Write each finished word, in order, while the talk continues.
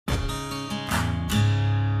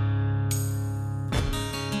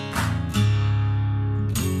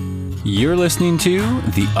You're listening to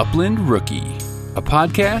The Upland Rookie, a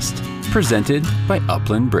podcast presented by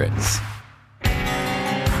Upland Brits.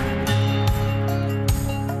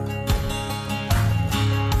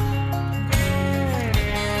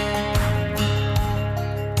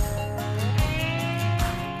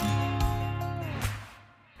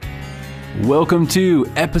 Welcome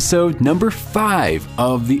to episode number 5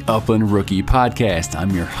 of the Upland Rookie podcast. I'm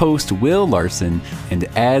your host, Will Larson, and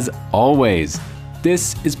as always,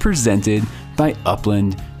 this is presented by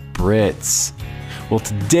Upland Brits. Well,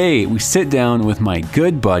 today we sit down with my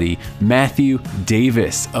good buddy, Matthew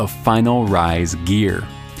Davis of Final Rise Gear.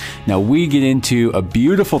 Now, we get into a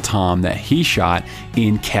beautiful tom that he shot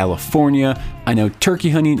in California. I know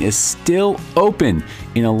turkey hunting is still open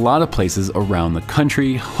in a lot of places around the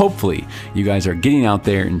country. Hopefully, you guys are getting out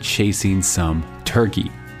there and chasing some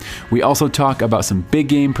turkey. We also talk about some big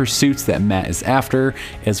game pursuits that Matt is after,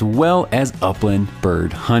 as well as upland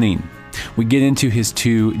bird hunting. We get into his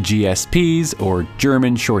 2 GSPs, or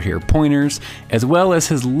German short-hair pointers, as well as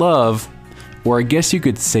his love, or I guess you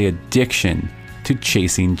could say addiction, to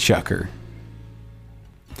chasing chukar.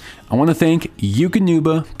 I want to thank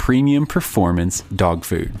Eukanuba Premium Performance Dog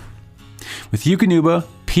Food. With Eukanuba,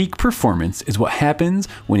 peak performance is what happens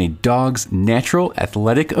when a dog's natural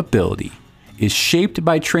athletic ability is shaped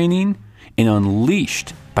by training and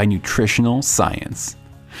unleashed by nutritional science.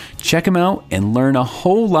 Check them out and learn a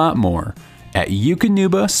whole lot more at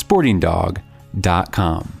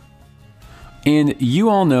eukanubasportingdog.com. And you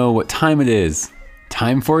all know what time it is.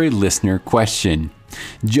 Time for a listener question.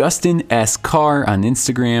 Justin S. Carr on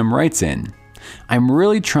Instagram writes in, I'm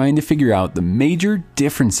really trying to figure out the major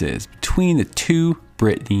differences between the 2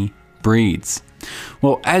 Brittany breeds.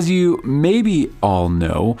 Well, as you maybe all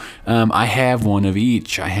know, I have one of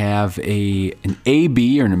each. I have an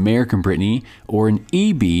AB, or an American Brittany, or an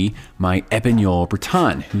EB, my Épagneul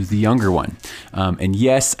Breton, who's the younger one. And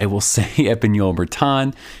yes, I will say Épagneul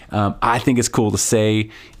Breton. I think it's cool to say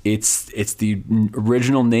it's the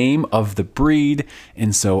original name of the breed,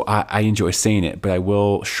 and so I enjoy saying it, but I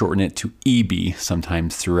will shorten it to EB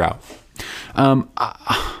sometimes throughout. I'm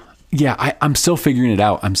still figuring it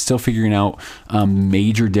out. I'm still figuring out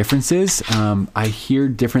major differences. I hear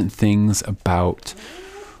different things about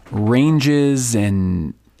ranges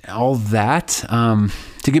and all that. To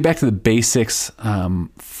get back to the basics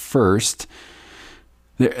first,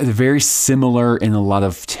 they're very similar in a lot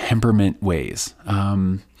of temperament ways.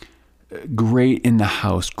 Great in the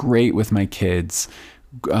house, great with my kids,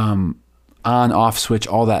 on, off switch,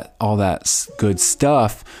 all that good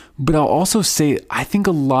stuff. But I'll also say, I think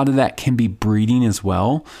a lot of that can be breeding as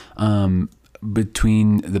well,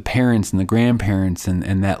 between the parents and the grandparents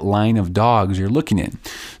and that line of dogs you're looking at.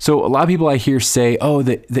 So a lot of people I hear say, oh,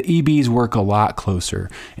 the EBs work a lot closer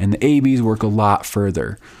and the ABs work a lot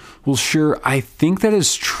further. Well, sure, I think that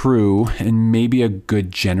is true and maybe a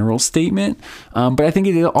good general statement, but I think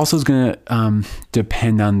it also is going to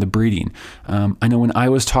depend on the breeding. I know when I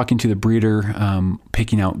was talking to the breeder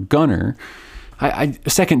picking out Gunner,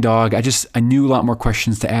 second dog, I knew a lot more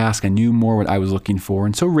questions to ask. I knew more what I was looking for,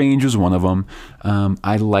 and so range was one of them.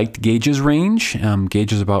 I liked Gage's range.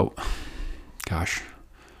 Gage is about,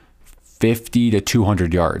 50 to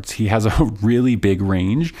 200 yards. He has a really big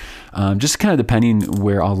range, just kind of depending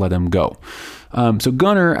where I'll let him go. So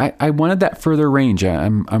Gunner, I wanted that further range.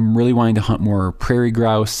 I'm really wanting to hunt more prairie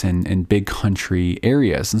grouse and big country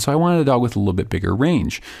areas. And so I wanted a dog with a little bit bigger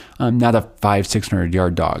range, not a 500-600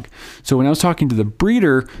 yard dog. So when I was talking to the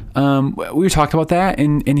breeder, we talked about that,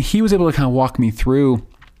 and he was able to kind of walk me through.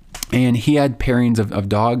 And he had pairings of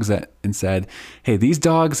dogs and said, hey, these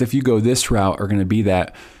dogs, if you go this route, are going to be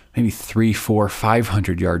that maybe 300, 400,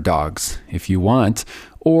 500 yard dogs if you want,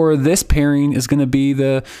 or this pairing is going to be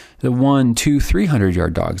the 100, 200, 300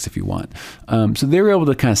 yard dogs if you want. So they were able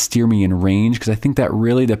to kind of steer me in range, because I think that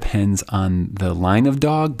really depends on the line of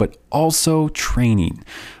dog, but also training.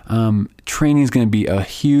 Training is going to be a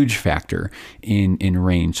huge factor in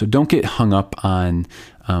range. So don't get hung up on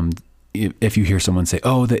if you hear someone say,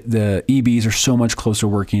 oh, the EBs are so much closer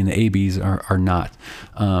working and the ABs are not.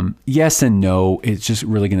 Yes and no. It's just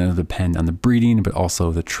really going to depend on the breeding, but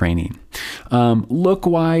also the training.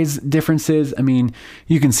 Look-wise differences, I mean,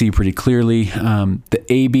 you can see pretty clearly. The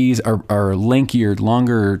ABs are lankier,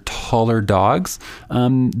 longer, taller dogs.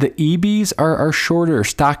 The EBs are shorter,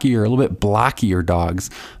 stockier, a little bit blockier dogs,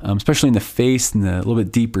 especially in the face and the little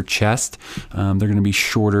bit deeper chest. They're going to be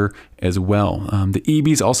shorter as well. The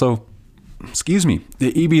EBs also excuse me,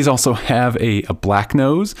 the EBs also have a black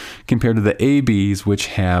nose compared to the ABs, which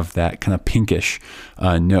have that kind of pinkish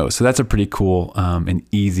nose. So that's a pretty cool and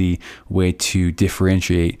easy way to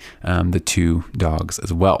differentiate the two dogs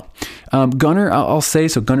as well. Gunner, I'll say,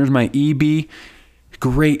 so Gunner's my EB.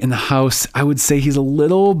 Great in the house. I would say he's a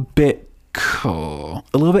little bit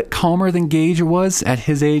calmer than Gage was at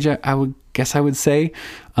his age. I would say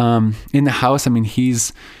in the house. I mean, he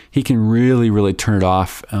can really turn it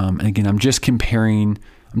off. And again, I'm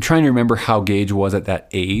trying to remember how Gage was at that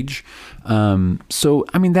age. So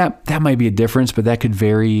I mean that might be a difference, but that could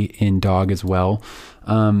vary in dog as well.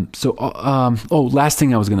 Last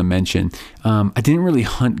thing I was going to mention, I didn't really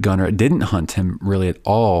hunt Gunner. I didn't hunt him really at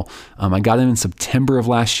all. I got him in September of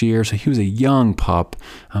last year. So he was a young pup.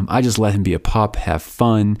 I just let him be a pup, have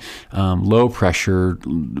fun, low pressure,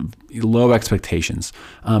 low expectations.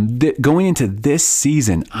 Going into this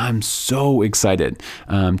season, I'm so excited,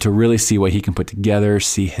 to really see what he can put together,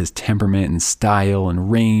 see his temperament and style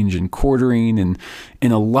and range and quartering and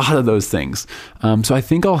a lot of those things. So I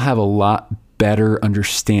think I'll have a lot better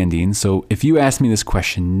understanding. So if you ask me this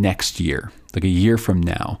question next year, like a year from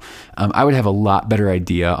now, I would have a lot better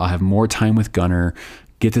idea. I'll have more time with Gunner,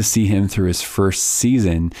 get to see him through his first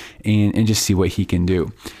season and just see what he can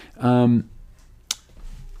do.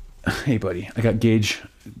 Hey buddy, I got Gage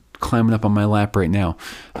climbing up on my lap right now.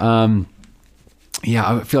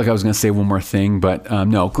 Yeah, I feel like I was going to say one more thing, but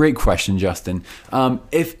no, great question, Justin.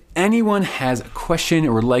 If anyone has a question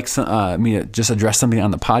or would like me to just address something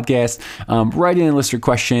on the podcast, write in a list or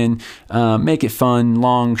question, make it fun,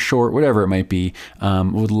 long, short, whatever it might be.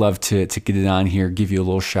 Would love to get it on here, give you a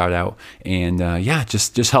little shout out, and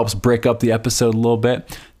just helps break up the episode a little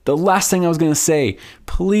bit. The last thing I was going to say,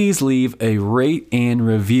 please leave a rate and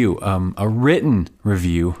review, a written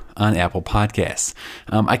review on Apple Podcasts.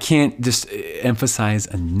 I can't just emphasize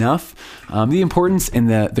enough the importance and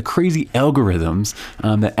the crazy algorithms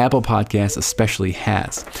that Apple Podcasts especially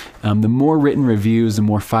has. The more written reviews, the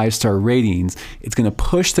more 5-star ratings, it's going to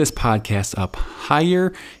push this podcast up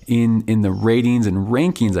higher in the ratings and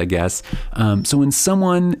rankings, I guess. So when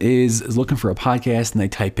someone is looking for a podcast and they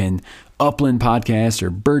type in Upland Podcast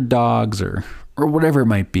or Bird Dogs or whatever it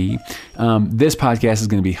might be, this podcast is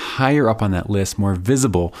going to be higher up on that list, more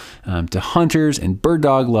visible to hunters and bird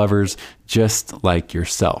dog lovers just like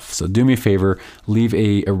yourself. So do me a favor, leave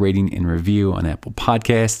a rating and review on Apple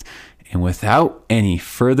Podcasts. And without any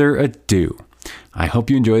further ado, I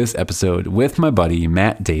hope you enjoy this episode with my buddy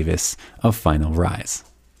Matt Davis of Final Rise.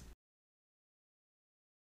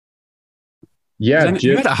 Yeah,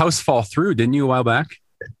 you had a house fall through, didn't you, a while back?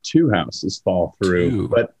 2 houses fall through,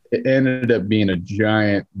 but it ended up being a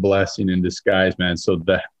giant blessing in disguise, man. So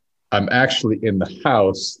I'm actually in the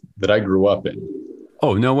house that I grew up in.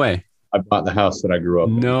 Oh, no way. I bought the house that I grew up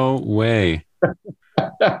in. No way.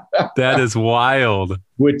 That is wild.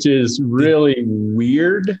 Which is really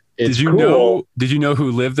weird. It's did you cool. know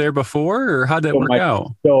who lived there before, or how'd that work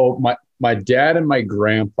out? So my dad and my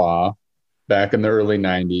grandpa back in the early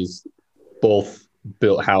 90s both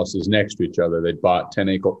built houses next to each other. They bought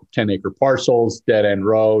 10-acre parcels, dead end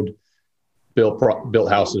road, built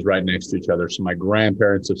houses right next to each other. So my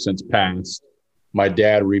grandparents have since passed. My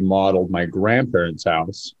dad remodeled my grandparents'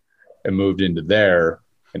 house and moved into there,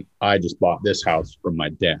 and I just bought this house from my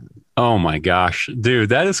dad. Oh my gosh, dude,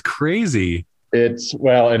 that is crazy. And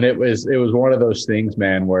it was one of those things,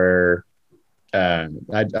 man, where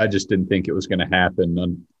I just didn't think it was going to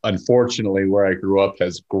happen. Unfortunately, where I grew up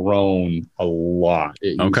has grown a lot.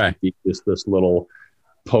 It used to be just this little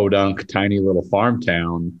podunk, tiny little farm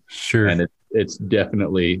town. Sure. And it's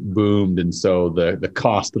definitely boomed. And so the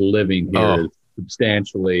cost of living here is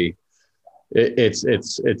substantially,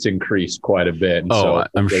 it's increased quite a bit. And so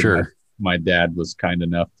I'm sure my dad was kind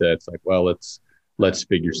enough to, it's like, well, let's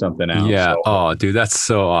figure something out. Yeah. So, dude, that's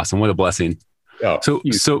so awesome. What a blessing. Oh,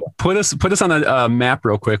 so put us on a map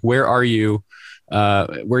real quick. Where are you?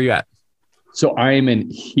 Where are you at? So I am in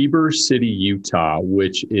Heber City, Utah,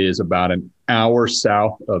 which is about an hour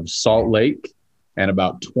south of Salt Lake and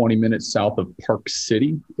about 20 minutes south of Park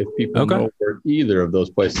City. If people know where either of those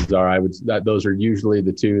places are, those are usually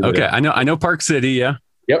the two. Okay. I know Park City. Yeah.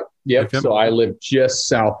 Yep. So I live just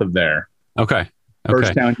south of there. Okay.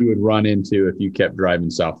 First town you would run into if you kept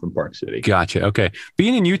driving south from Park City. Gotcha. Okay.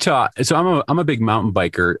 Being in Utah, so I'm a big mountain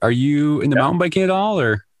biker. Are you into mountain biking at all,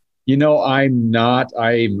 or? You know, I'm not.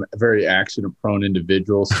 I'm a very accident prone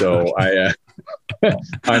individual. So I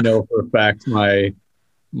know for a fact I'd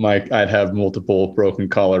have multiple broken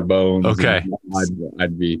collarbones. Okay.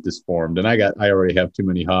 I'd be disformed, and I already have too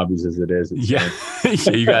many hobbies as it is. Yeah.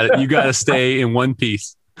 You got to stay in one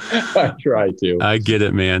piece. I try to. I get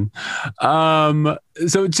it, man.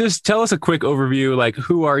 So just tell us a quick overview. Like,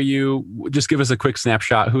 who are you? Just give us a quick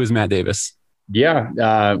snapshot. Who is Matt Davis? Yeah.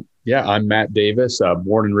 I'm Matt Davis,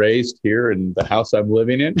 born and raised here in the house I'm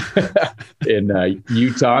living in, in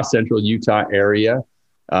Utah, central Utah area.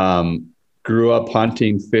 Grew up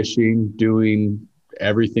hunting, fishing, doing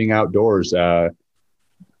everything outdoors. I'm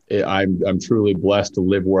truly blessed to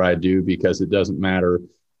live where I do because it doesn't matter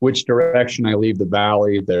which direction I leave the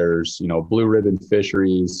valley. There's, blue ribbon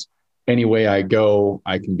fisheries. Any way I go,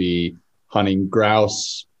 I can be hunting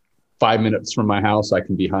grouse 5 minutes from my house. I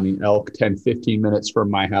can be hunting elk 10, 15 minutes from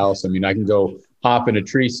my house. I mean, I can go hop in a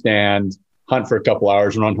tree stand, hunt for a couple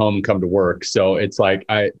hours, run home and come to work. So it's like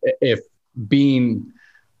having,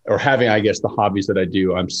 I guess, the hobbies that I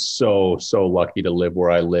do, I'm so lucky to live where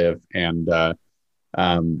I live. And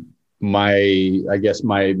my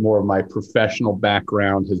more of my professional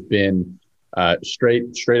background has been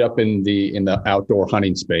straight up in the outdoor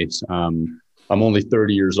hunting space. I'm only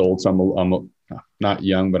 30 years old, so I'm not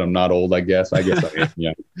young, but I'm not old. I guess I am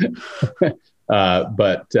young.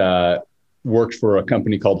 But worked for a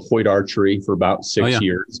company called Hoyt Archery for about 6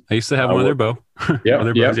 years. I used to have one of their bow.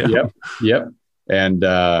 Yep. And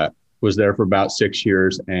was there for about 6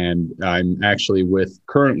 years. And I'm actually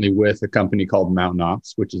currently with a company called Mountain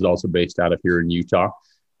Ops, which is also based out of here in Utah,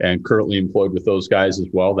 and currently employed with those guys as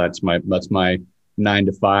well. That's my 9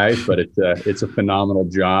 to 5, but it's a phenomenal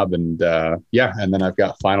job. And and then I've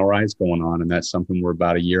got Final Rise going on, and that's something we're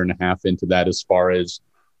about 1.5 years into that as far as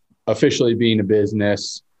officially being a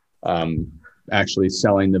business, actually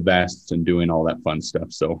selling the vests and doing all that fun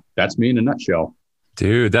stuff. So that's me in a nutshell.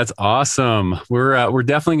 Dude, that's awesome. We're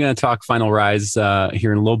definitely going to talk Final Rise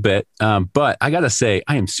here in a little bit. But I got to say,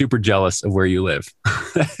 I am super jealous of where you live.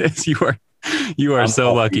 You are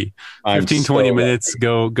so lucky. 20 minutes,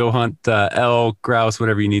 lucky. Go hunt elk, grouse,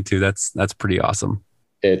 whatever you need to. That's pretty awesome.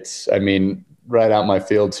 Right out my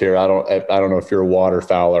fields here. I don't know if you're a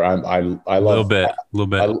waterfowler. I love a little bit.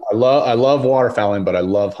 I love waterfowling, but I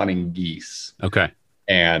love hunting geese. Okay.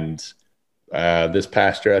 And this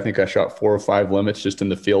past year, I think I shot 4 or 5 limits just in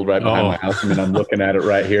the field right behind my house. I'm looking at it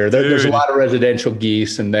right here. There's a lot of residential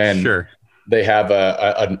geese, and then they have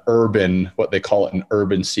what they call an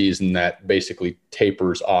urban season that basically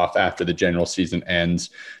tapers off after the general season ends,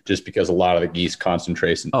 just because a lot of the geese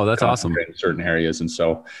concentrate that's awesome in certain areas. And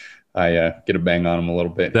so I get a bang on them a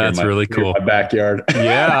little bit. That's really cool. My backyard.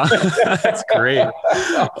 Yeah, that's great.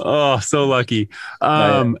 Oh, so lucky.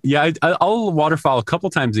 I'll waterfowl a couple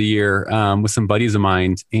times a year with some buddies of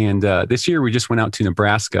mine. And this year we just went out to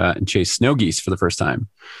Nebraska and chased snow geese for the first time.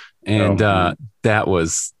 And that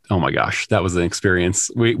was, oh my gosh, that was an experience.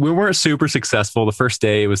 We weren't super successful. The first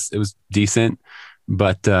day it was decent,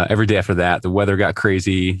 but every day after that, the weather got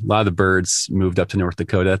crazy. A lot of the birds moved up to North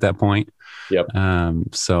Dakota at that point. Yep.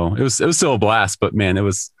 So it was still a blast, but man,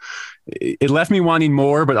 it left me wanting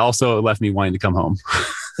more, but also it left me wanting to come home.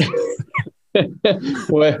 When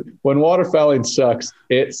waterfowling sucks,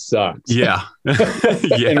 it sucks. Yeah.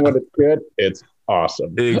 And when it's good, it's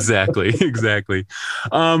awesome. Exactly.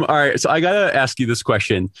 All right. So I got to ask you this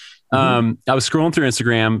question. I was scrolling through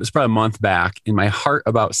Instagram. It's probably a month back, and my heart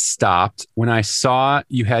about stopped when I saw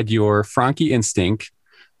you had your Franke Instinct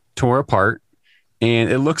tore apart.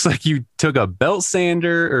 And it looks like you took a belt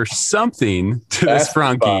sander or something to this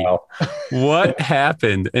Franke. What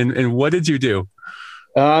happened, and what did you do?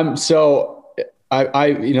 So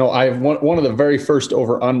I have one of the very first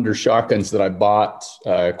over-under shotguns that I bought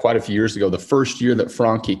quite a few years ago. The first year that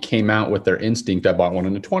Franke came out with their Instinct, I bought one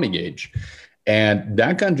in a 20 gauge. And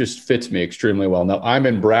that gun just fits me extremely well. Now, I'm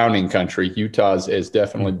in Browning country. Utah's is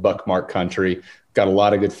definitely buckmark country. Got a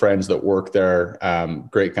lot of good friends that work there.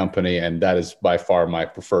 Great company. And that is by far my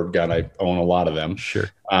preferred gun. I own a lot of them. Sure.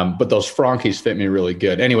 But those Frankes fit me really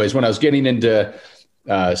good. Anyways, when I was getting into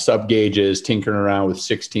sub gauges, tinkering around with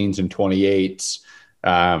 16s and 28s,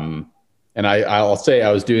 and I'll say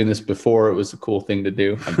I was doing this before it was a cool thing to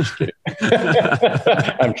do. I'm just kidding.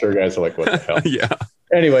 I'm sure guys are like, what the hell? Yeah.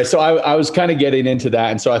 Anyway, so I was kind of getting into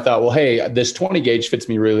that. And so I thought, well, hey, this 20 gauge fits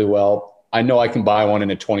me really well. I know I can buy one in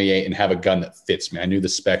a 28 and have a gun that fits me. I knew the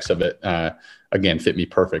specs of it, again, fit me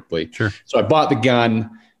perfectly. Sure. So I bought the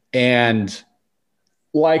gun, and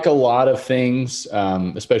like a lot of things,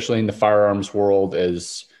 especially in the firearms world,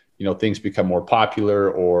 as things become more popular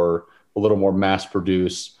or a little more mass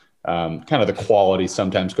produced, kind of the quality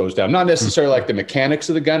sometimes goes down. Not necessarily like the mechanics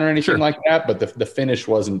of the gun or anything like that, but the finish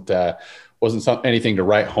wasn't anything to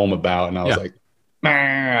write home about. And I was like,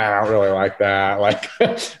 I don't really like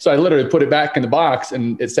that. So I literally put it back in the box,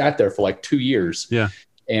 and it sat there for like 2 years. Yeah.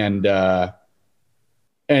 And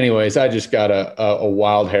anyways, I just got a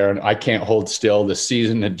wild hair, and I can't hold still. The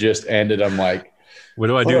season had just ended. I'm like, what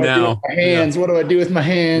do I do now? with my hands. Yeah. What do I do with my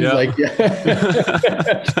hands? Yeah. Like,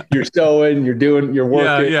 you're sewing, you're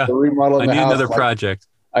working, Yeah. you're remodeling the house. I need another project.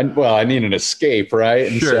 I need an escape,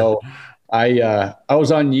 right? And so I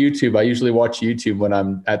was on YouTube. I usually watch YouTube when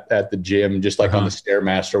I'm at the gym, just like on the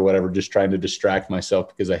Stairmaster or whatever, just trying to distract myself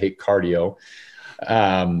because I hate cardio.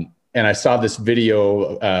 And I saw this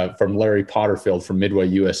video from Larry Potterfield from Midway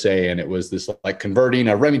USA, and it was this like converting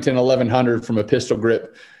a Remington 1100 from a pistol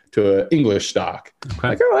grip to an English stock. Okay.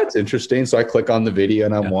 Like, oh, that's interesting. So I click on the video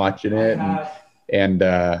and I'm watching it, and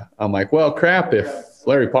I'm like, well, crap, if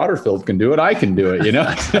Larry Potterfield can do it, I can do it, you know?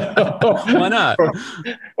 Why not?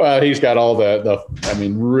 Well, he's got all the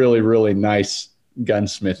really, really nice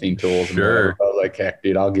gunsmithing tools. Sure. I was like, heck,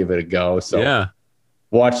 dude, I'll give it a go. So yeah.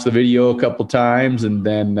 Watched the video a couple times, and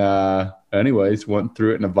then anyways, went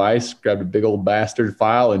through it in a vise, grabbed a big old bastard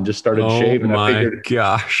file, and just started shaving. Oh my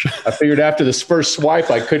gosh. I figured after this first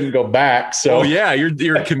swipe, I couldn't go back. So yeah,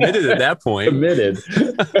 you're committed at that point. Committed.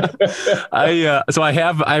 So I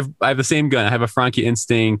have the same gun. I have a Franke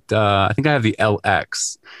Instinct. I think I have the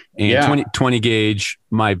LX, and 20 gauge,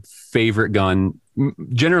 my favorite gun.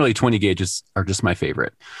 Generally 20 gauges are just my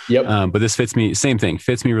favorite. Yep. But this fits me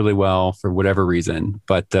really well for whatever reason.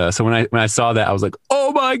 But so when I saw that, I was like,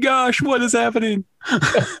 oh my gosh, what is happening? Dude,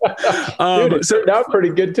 it turned out pretty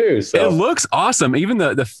good too. So it looks awesome. Even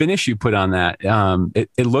the finish you put on that,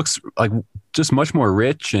 it looks like just much more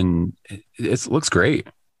rich, and it looks great.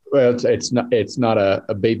 Well, it's not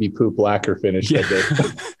a baby poop lacquer finish. Yeah.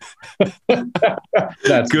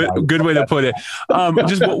 That's good way to put it.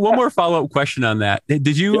 Just one more follow-up question on that.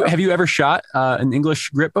 Have you ever shot an English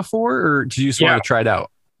grip before, or did you just want to try it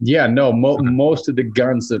out? Yeah, no, most of the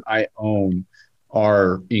guns that I own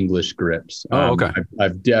are English grips. Okay.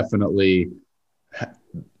 I've definitely,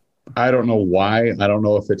 I don't know why. I don't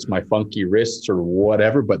know if it's my funky wrists or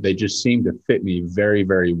whatever, but they just seem to fit me very,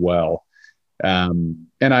 very well.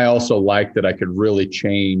 And I also like that I could really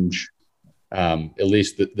change at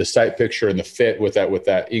least the sight picture and the fit with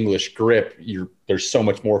that English grip. There's so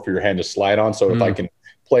much more for your hand to slide on. So if I can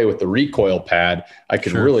play with the recoil pad, I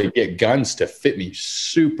can really get guns to fit me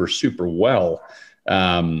super, super well,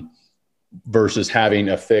 versus having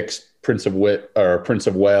a fixed Prince of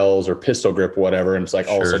Wales or pistol grip, whatever. And it's like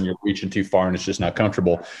all of a sudden you're reaching too far and it's just not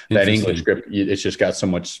comfortable. That English grip, it's just got so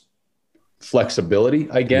much flexibility,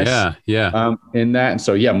 I guess. Yeah. In that. And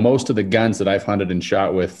so, most of the guns that I've hunted and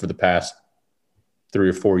shot with for the past 3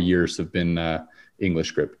 or 4 years have been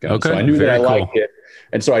English grip guns. Okay. So I knew that I liked it.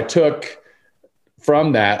 And so I took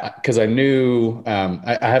from that, because I knew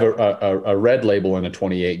I have a red label in a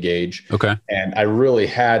 28 gauge. Okay. And I really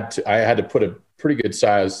had to put a pretty good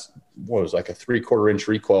size, like a 3/4 inch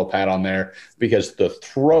recoil pad on there, because the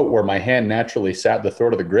throat where my hand naturally sat, the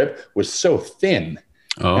throat of the grip was so thin.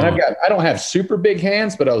 Oh. And I don't have super big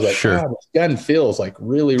hands, but I was like, this gun feels like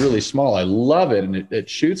really, really small. I love it. And it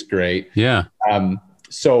shoots great. Yeah.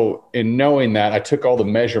 So in knowing that, I took all the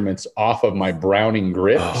measurements off of my Browning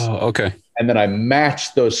grips. Oh, okay. And then I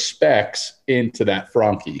matched those specs into that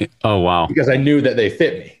Franke. Oh, wow. Because I knew that they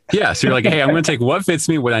fit me. Yeah. So you're like, hey, I'm going to take what fits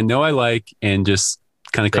me, what I know I like, and just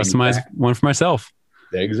kind of customize one for myself.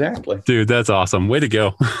 Exactly. Dude, that's awesome. Way to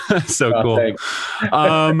go. So cool.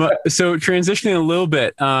 So transitioning a little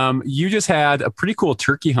bit, you just had a pretty cool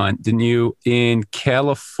turkey hunt, didn't you, in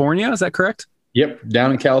California? Is that correct? Yep.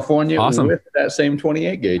 Down in California. Awesome. With that same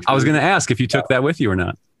 28 gauge. I was going to ask if you took that with you or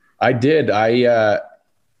not. I did. I'm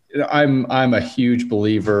a huge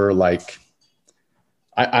believer. Like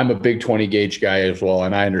I'm a big 20 gauge guy as well.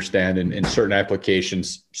 And I understand in certain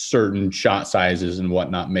applications, certain shot sizes and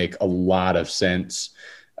whatnot make a lot of sense.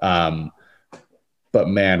 But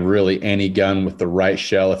man, really any gun with the right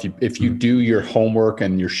shell, if you do your homework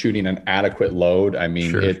and you're shooting an adequate load, I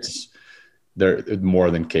mean, they're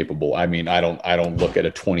more than capable. I mean, I don't look at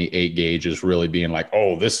a 28 gauge as really being like,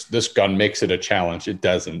 oh, this gun makes it a challenge. It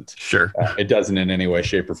doesn't. Sure. It doesn't in any way,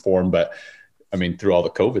 shape or form, but I mean, through all the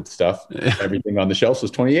COVID stuff, everything on the shelves was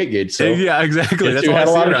 28 gauge. So yeah, exactly. That's all had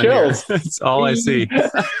a lot of shells. That's all I see.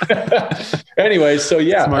 Anyway, so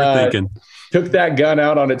smart thinking. Took that gun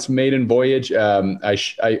out on its maiden voyage.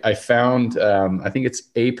 I found, I think it's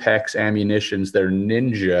Apex Ammunitions, their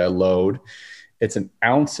Ninja load. It's an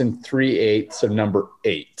 1 3/8 of number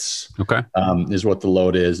 8. Okay. Is what the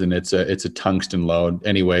load is. And it's a tungsten load.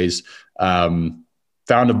 Anyways, found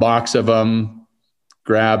a box of them,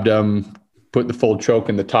 grabbed them, put the full choke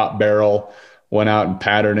in the top barrel, went out and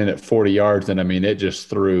patterned in at 40 yards. And I mean, it just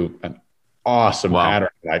threw an awesome pattern.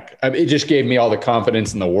 Like it just gave me all the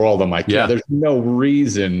confidence in the world. I'm like, there's no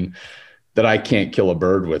reason that I can't kill a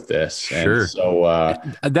bird with this. Sure. And so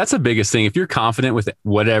That's the biggest thing. If you're confident with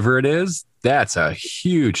whatever it is, that's a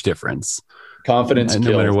huge difference. confidence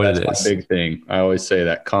No matter kills. what That's it my is. big thing. I always say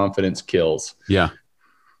that confidence kills. Yeah.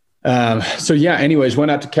 So yeah, anyways,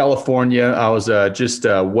 went out to California. I was just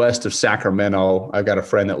west of Sacramento. I got a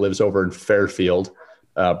friend that lives over in Fairfield,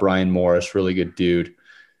 Brian Morris, really good dude.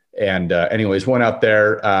 And anyways, went out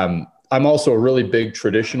there. I'm also a really big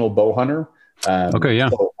traditional bow hunter. Okay. Yeah.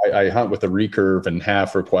 So I hunt with a recurve and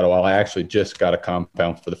have for quite a while. I actually just got a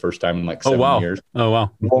compound for the first time in like 7 years. Oh,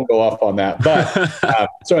 wow. Won't go off on that. But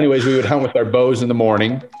so anyways, we would hunt with our bows in the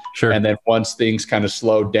morning. Sure. And then once things kind of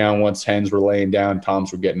slowed down, once hens were laying down,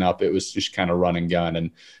 toms were getting up, it was just kind of run and gun.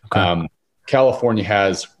 And California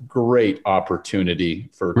has great opportunity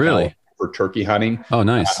for turkey hunting. Oh,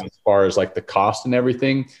 nice. As far as like the cost and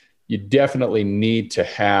everything, you definitely need to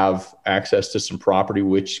have access to some property,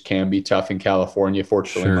 which can be tough in California.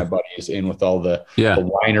 Fortunately, my buddy is in with all the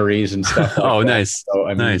wineries and stuff. Like that. Nice. So,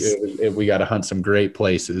 I mean, we got to hunt some great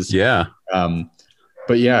places. Yeah.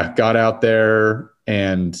 But yeah, got out there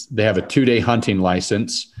and they have a 2-day hunting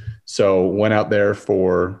license. So went out there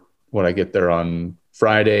for I get there on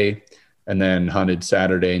Friday and then hunted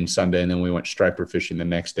Saturday and Sunday. And then we went striper fishing the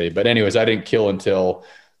next day. But anyways, I didn't kill until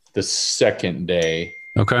the second day.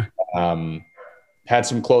 Okay. Had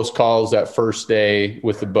some close calls that first day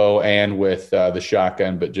with the bow and with the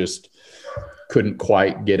shotgun, but just couldn't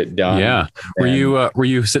quite get it done. Yeah. Were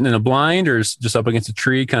you sitting in a blind or just up against a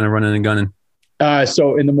tree, kind of running and gunning?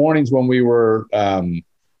 So in the mornings when we were hunting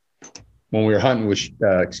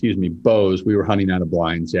with, bows, we were hunting out of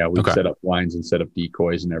blinds. Yeah. We set up blinds and set up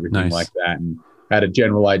decoys and everything like that. And had a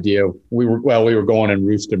general idea. We were going and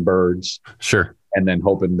roosting birds. Sure. And then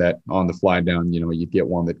hoping that on the fly down, you'd get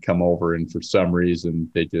one that come over and for some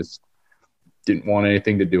reason they just didn't want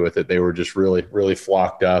anything to do with it. They were just really, really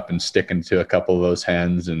flocked up and sticking to a couple of those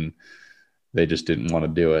hens and they just didn't want to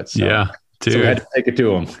do it. So, yeah. Dude. So we had to take it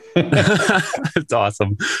to them. That's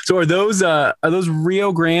awesome. So are those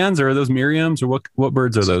Rio Grandes or are those Miriams or what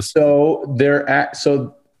birds are those? So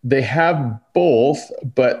so they have both,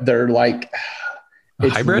 but they're like,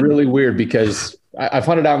 it's hybrid? Really weird because I've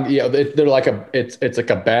hunted out, they're like it's like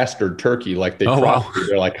a bastard turkey. Like they're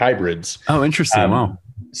like hybrids. Oh, interesting. Wow.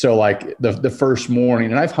 So like the first morning,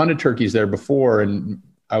 and I've hunted turkeys there before, and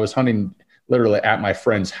I was hunting literally at my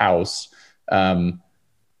friend's house.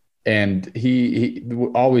 And he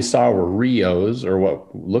all we saw were Rios or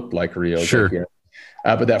what looked like Rios. Sure.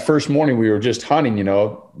 But that first morning we were just hunting,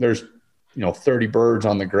 there's, 30 birds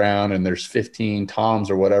on the ground and there's 15 toms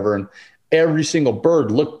or whatever. And every single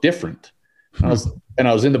bird looked different. I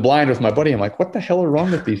was in the blind with my buddy. I'm like, what the hell are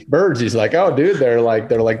wrong with these birds? He's like, oh dude, they're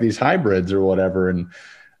like these hybrids or whatever. And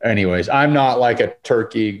anyways, I'm not like a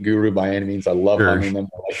turkey guru by any means. I love hunting them.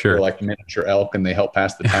 They're like miniature elk and they help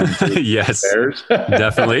pass the time. Yes, bears.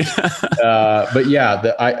 Definitely. But yeah,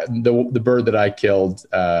 the bird that I killed,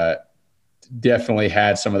 definitely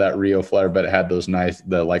had some of that Rio flair, but it had those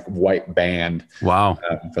the white band. Wow.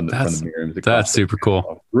 From the Miriams. That's super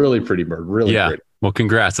cool. Really pretty bird. Really pretty. Well,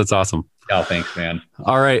 congrats. That's awesome. Oh, thanks, man.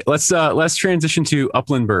 All right. Let's transition to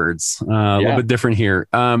upland birds. A little bit different here.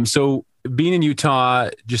 So being in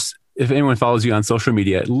Utah, just if anyone follows you on social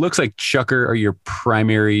media, it looks like chukar are your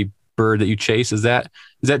primary bird that you chase. Is that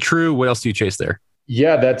true? What else do you chase there?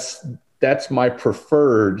 Yeah, that's my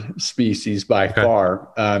preferred species by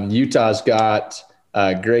far. Utah's got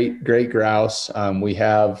great grouse. We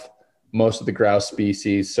have most of the grouse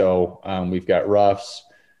species. So we've got ruffs.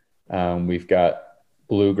 We've got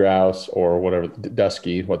blue grouse or whatever,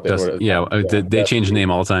 dusky. They change the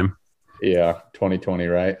name all the time. Yeah, 2020,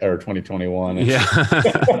 right? Or 2021. Yeah.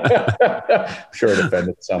 I'm sure it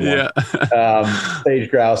offended someone. Yeah.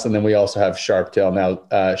 Sage grouse, and then we also have sharptail. Now,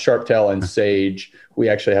 sharptail and sage, we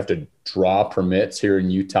actually have to draw permits here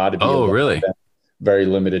in Utah to be able to really? Very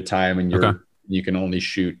limited time, and you can only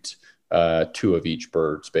shoot 2 of each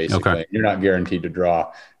birds, basically. Okay. You're not guaranteed to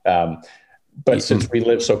draw. But since we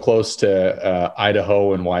live so close to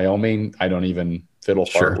Idaho and Wyoming, I don't even fiddle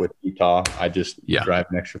fart with Utah. I just drive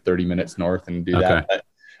an extra 30 minutes north and do that.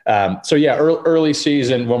 But, so yeah, early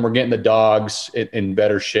season when we're getting the dogs in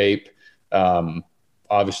better shape,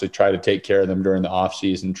 obviously try to take care of them during the off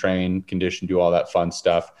season, train, condition, do all that fun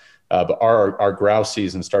stuff. But our grouse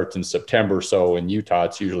season starts in September. So in Utah,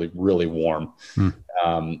 it's usually really warm.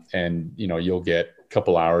 And you'll get a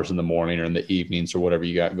couple hours in the morning or in the evenings or whatever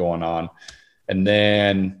you got going on. And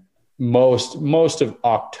then most of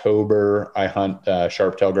October, I hunt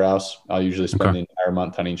sharptail grouse. I'll usually spend the entire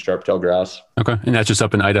month hunting sharptail grouse. Okay. And that's just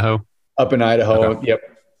up in Idaho? Up in Idaho. Okay. Yep.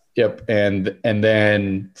 Yep. And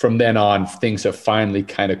then from then on, things have finally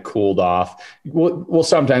kind of cooled off. We'll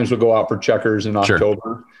sometimes we'll go out for chuckers in Sure.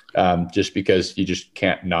 October, just because you just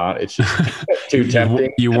can't not. It's just too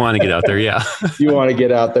tempting. You want to get out there. Yeah. You want to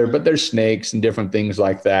get out there, but there's snakes and different things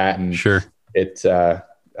like that. And Sure. it's,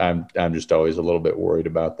 I'm just always a little bit worried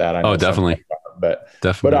about that. I know Oh, definitely. but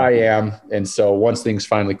Definitely. I am. And so once things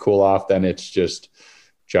finally cool off, then it's just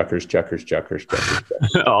chuckers.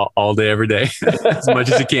 all day, every day, as much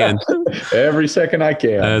as you can. Every second I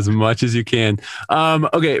can. As much as you can.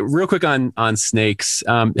 Okay, real quick on snakes.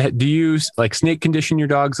 Do you like snake condition your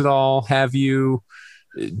dogs at all? Have you?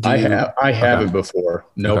 I haven't Okay. before.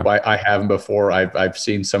 Nope, Okay. I haven't before. I've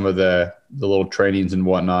seen some of the little trainings and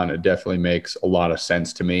whatnot. It definitely makes a lot of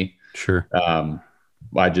sense to me. Sure.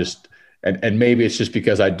 I just and maybe it's just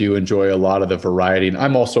because I do enjoy a lot of the variety, and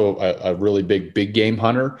I'm also a really big game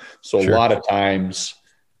hunter. So Sure. a lot of times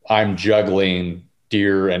I'm juggling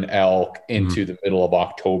deer and elk into the middle of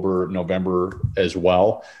October, November as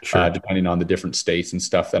well, Sure. depending on the different states and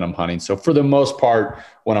stuff that I'm hunting. So for the most part,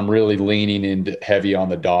 when I'm really leaning into heavy on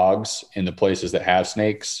the dogs in the places that have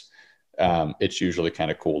snakes, it's usually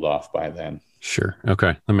kind of cooled off by then. Sure.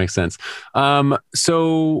 Okay. That makes sense.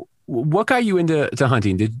 So what got you into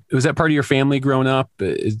hunting? Was that part of your family growing up?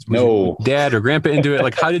 Was No. your dad or grandpa into it?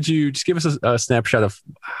 Like, how did you just give us a snapshot of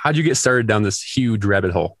how'd you get started down this huge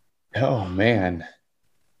rabbit hole? Oh man.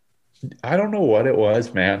 I don't know what it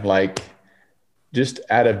was, man. Like just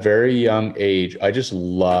at a very young age, I just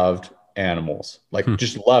loved animals. Like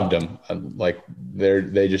just loved them. Like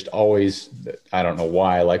they just always, I don't know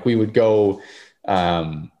why. Like we would go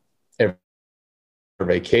every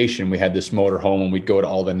vacation. We had this motor home and we'd go to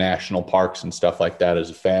all the national parks and stuff like that as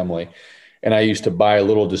a family. And I used to buy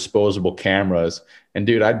little disposable cameras. And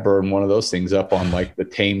dude, I'd burn one of those things up on like the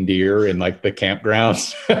tame deer in like the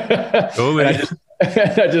campgrounds. Oh,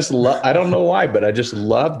 I don't know why, but I just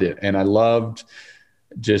loved it. And I loved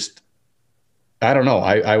just, I don't know.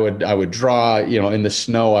 I would draw, in the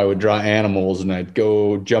snow, I would draw animals and I'd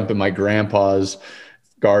go jump in my grandpa's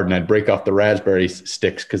garden. I'd break off the raspberry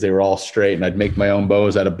sticks because they were all straight. And I'd make my own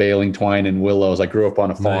bows out of baling twine and willows. I grew up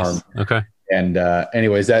on a farm. Nice. Okay. And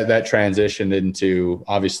anyways, that transitioned into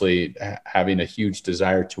obviously having a huge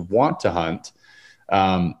desire to want to hunt,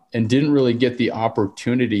 and didn't really get the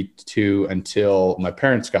opportunity to until my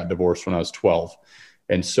parents got divorced when I was 12.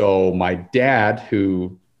 And so my dad,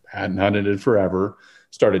 who hadn't hunted in forever,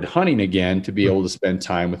 started hunting again to be able to spend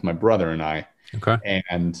time with my brother and I. Okay.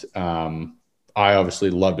 And I obviously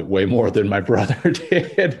loved it way more than my brother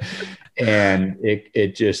did. And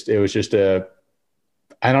it was just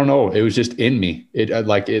I don't know. It was just in me. It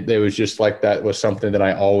was just like, that was something that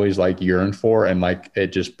I always like yearned for. And like,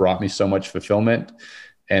 it just brought me so much fulfillment.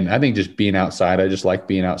 And I think just being outside, I just like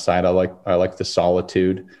being outside. I like the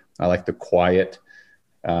solitude. I like the quiet.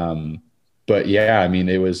 But yeah, I mean,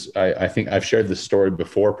 I think I've shared this story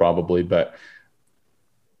before probably, but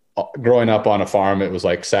growing up on a farm, it was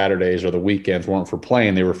like Saturdays or the weekends weren't for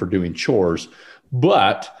playing. They were for doing chores.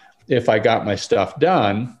 But if I got my stuff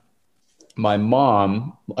done, my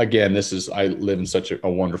mom, again, I live in such a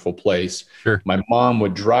wonderful place. Sure. My mom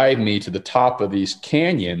would drive me to the top of these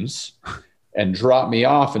canyons and drop me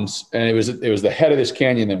off. And it was the head of this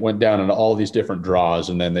canyon that went down into all these different draws.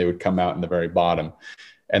 And then they would come out in the very bottom.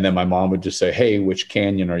 And then my mom would just say, "Hey, which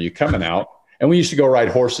canyon are you coming out?" And we used to go ride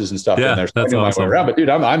horses and stuff in there. So that's awesome. Around. But dude,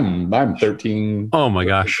 I'm 13. Oh my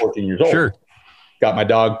gosh. 14 years old. Sure. Got my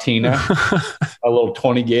dog Tina, a little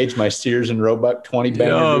 20 gauge, my Sears and Roebuck 20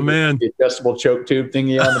 banger. Oh man, the adjustable choke tube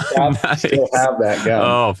thingy on the top. Nice. Still have that gun.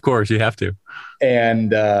 Oh, of course you have to.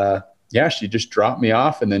 And yeah, she just dropped me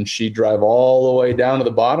off, and then she'd drive all the way down to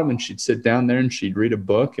the bottom, and she'd sit down there and she'd read a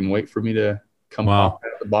book and wait for me to come pop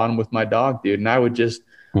at the bottom with my dog, dude. And I would just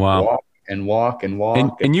walk and walk and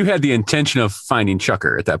walk. And you had the intention of finding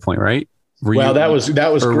Chucker at that point, right? That was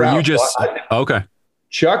or were you just okay?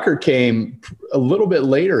 Chucker came a little bit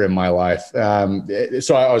later in my life.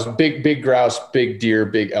 So I was big grouse, big deer,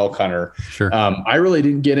 big elk hunter. Sure. I really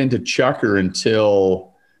didn't get into Chucker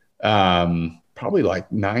until probably like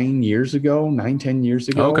 10 years ago.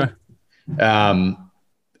 Okay. And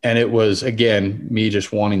it was, again, me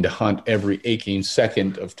just wanting to hunt every aching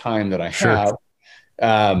second of time that I have.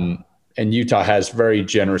 And Utah has very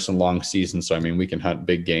generous and long seasons. So, I mean, we can hunt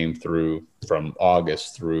big game from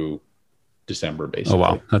August through December, basically. Oh,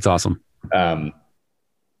 wow. That's awesome.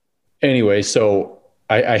 Anyway, so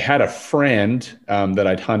I had a friend that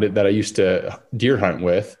I used to deer hunt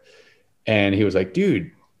with. And he was like,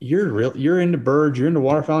 "Dude, you're into birds, you're into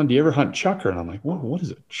waterfowl. Do you ever hunt Chucker?" And I'm like, what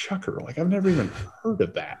is a Chucker? Like, I've never even heard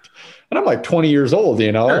of that. And I'm like 20 years old,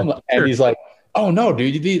 Sure. And he's like, oh no,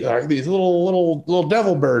 dude, these are these little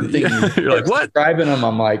devil bird thingies. You're like, what? Describing them,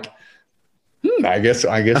 I'm like, I guess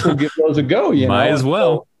we'll give those a go. Might as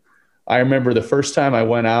well. So I remember the first time I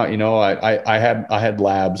went out. I had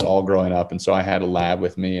labs all growing up, and so I had a lab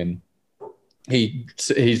with me, and he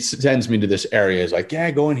sends me to this area. He's like,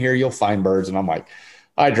 yeah, go in here, you'll find birds. And I'm like,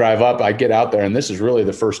 I drive up, I get out there, and this is really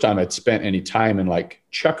the first time I'd spent any time in like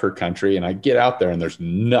Chucker country. And I get out there and there's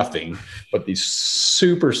nothing but these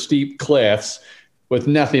super steep cliffs with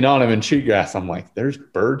nothing on them and cheatgrass. I'm like, there's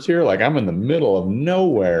birds here? Like I'm in the middle of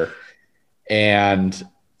nowhere. And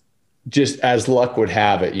just as luck would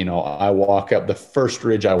have it, I walk up the first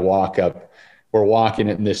ridge I walk up, we're walking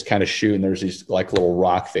in this kind of chute, and there's these like little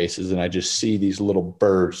rock faces, and I just see these little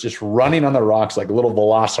birds just running on the rocks like little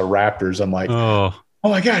velociraptors. I'm like, oh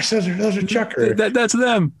my gosh, those are Chucker. That's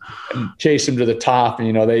them. And chase them to the top,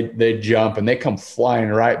 and they jump and they come flying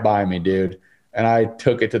right by me, dude. And I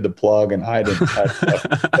took it to the plug, and I didn't touch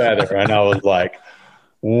a feather, and I was like,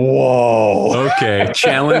 whoa. Okay,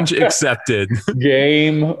 challenge accepted.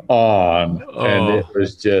 Game on. Oh. And it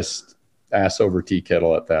was just ass over tea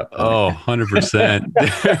kettle at that point. Oh, 100%.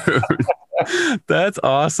 That's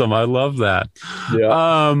awesome. I love that.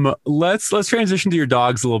 Yeah. Let's transition to your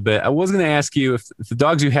dogs a little bit. I was going to ask you if the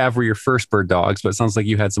dogs you have were your first bird dogs, but it sounds like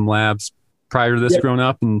you had some labs prior to this growing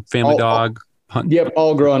up and family dog hunting. Yep.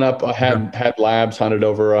 All growing up, I had labs, hunted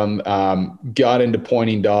over them, got into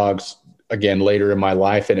pointing dogs again later in my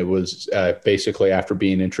life. And it was basically after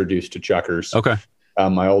being introduced to Chuckers. Okay.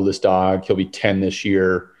 My oldest dog, he'll be 10 this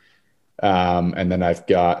year. And then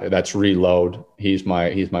that's Reload. He's my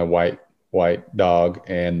white dog.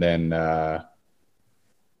 And then, oh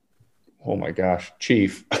my gosh,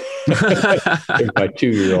 Chief, he's my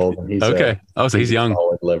 2-year-old. And he's okay. So he's young.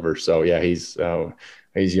 Solid liver. So yeah, he's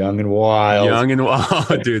young and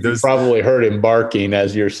wild. Dude. You probably heard him barking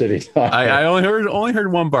as you're sitting. I only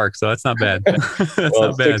heard one bark, so that's not bad. That's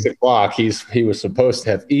not bad. 6 o'clock. He was supposed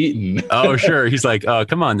to have eaten. Oh, sure. He's like,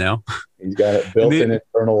 come on now. He's got a built-in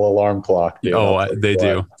internal alarm clock. Dude. Oh, they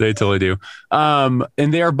do. They totally do. And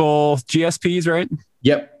they are both GSPs, right?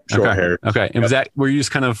 Yep. Short hair. Okay. And was that were you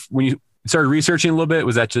just kind of when you started researching a little bit?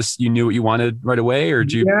 Was that just you knew what you wanted right away, or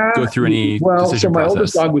did you go through any decision process?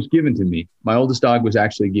 Oldest dog was given to me. My oldest dog was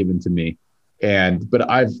actually given to me, but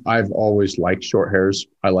I've always liked short hairs.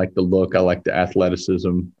 I like the look. I like the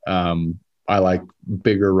athleticism. I like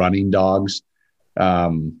bigger running dogs.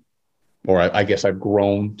 Or I guess I've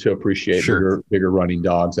grown to appreciate bigger running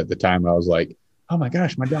dogs. At the time, I was like, oh my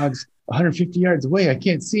gosh, my dog's 150 yards away. I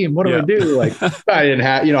can't see him. What do I do? Like I didn't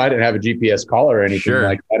have a GPS collar or anything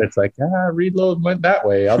like that. It's like, Reload went that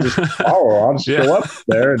way. I'll just follow. I'll just show up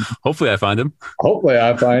there. And hopefully I find him.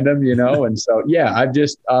 And so, yeah, I've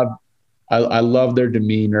just, I love their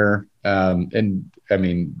demeanor. And I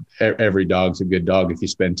mean, every dog's a good dog if you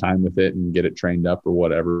spend time with it and get it trained up or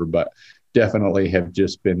whatever, but definitely have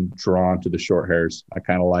just been drawn to the short hairs. I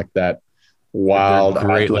kind of like that wild,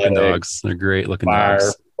 great looking dogs. They're great looking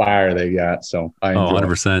dogs. Fire they got. So I enjoy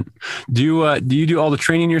 100%. Do you do all the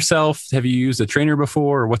training yourself? Have you used a trainer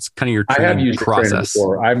before, or what's kind of your training process? I have used a trainer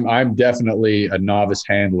before. I'm definitely a novice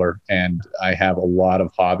handler, and I have a lot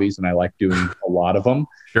of hobbies, and I like doing a lot of them.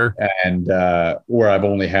 Sure. And where I've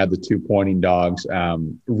only had the 2 pointing dogs,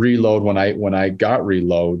 Reload. When I got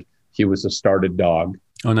Reload, he was a started dog.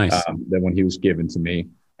 Oh, nice. Then when he was given to me,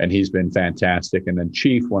 and he's been fantastic. And then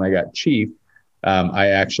Chief, when I got Chief, I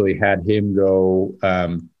actually had him go,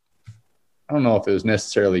 I don't know if it was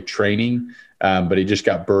necessarily training, but he just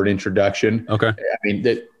got bird introduction. Okay. I mean,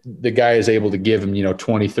 the guy is able to give him,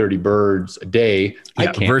 20, 30 birds a day.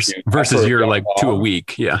 Yeah, versus you're like dog. 2 a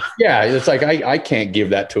week. Yeah. Yeah. It's like, I can't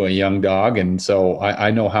give that to a young dog. And so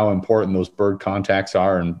I know how important those bird contacts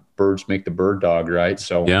are, and birds make the bird dog. Right.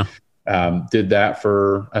 So yeah. Did that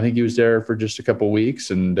I think he was there for just a couple of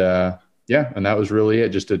weeks, and and that was really it.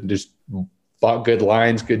 Just bought good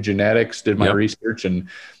lines, good genetics, did my research, and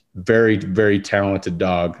very, very talented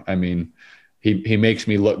dog. I mean, he makes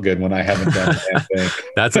me look good when I haven't done anything.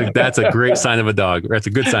 That's a great sign of a dog. That's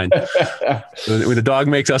a good sign. When the dog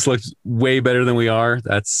makes us look way better than we are,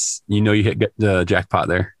 that's, you hit the jackpot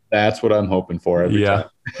there. That's what I'm hoping for every time.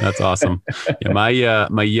 That's awesome. Yeah,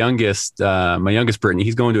 my youngest Brittany,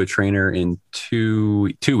 he's going to a trainer in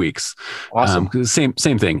two weeks. Awesome. Same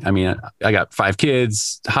thing. I mean, I got 5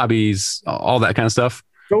 kids, hobbies, all that kind of stuff.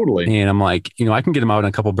 Totally. And I'm like, I can get him out on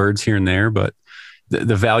a couple birds here and there, but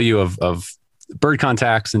the value of bird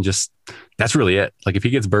contacts and just, that's really it. Like if he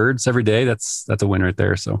gets birds every day, that's a win right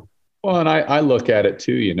there. So. Well, and I look at it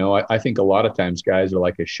too, I think a lot of times guys are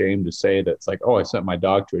like ashamed to say that it's like, oh, I sent my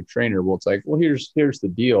dog to a trainer. Well, it's like, well, here's the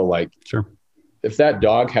deal. Like, sure, if that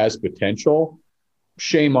dog has potential,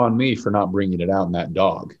 shame on me for not bringing it out in that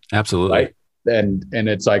dog. Absolutely. Right. And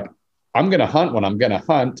it's like, I'm going to hunt when I'm going to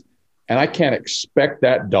hunt, and I can't expect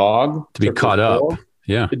that dog to be caught up.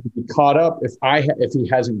 Yeah. To be caught up if he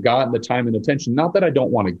hasn't gotten the time and attention. Not that I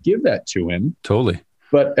don't want to give that to him. Totally.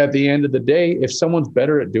 But at the end of the day, if someone's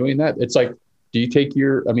better at doing that, it's like, do you take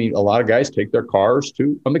a lot of guys take their cars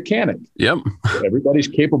to a mechanic. Yep. Everybody's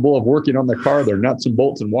capable of working on their car. They're nuts and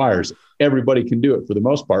bolts and wires. Everybody can do it for the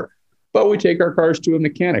most part. But we take our cars to a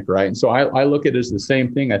mechanic, right? And so I look at it as the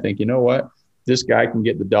same thing. I think, you know what? This guy can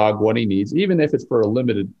get the dog what he needs, even if it's for a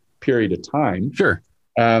limited period of time. Sure.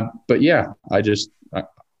 But yeah, I think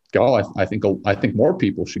more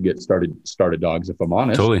people should get started dogs, if I'm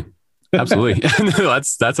honest. Totally. Absolutely. No,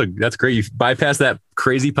 that's great. You bypass that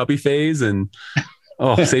crazy puppy phase and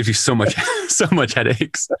saves you so much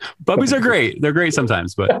headaches. Puppies are great. They're great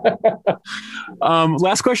sometimes, but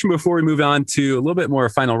last question before we move on to a little bit more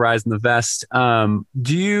final rise in the vest. Do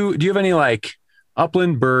you have any like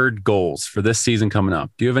upland bird goals for this season coming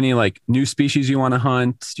up? Do you have any like new species you want to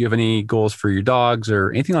hunt? Do you have any goals for your dogs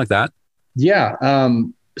or anything like that? Yeah.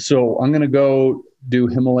 So I'm going to go do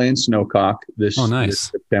Himalayan snowcock this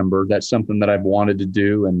September. That's something that I've wanted to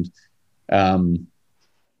do. And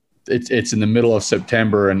it's in the middle of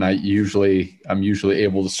September, and I'm usually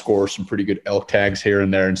able to score some pretty good elk tags here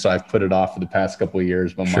and there. And so I've put it off for the past couple of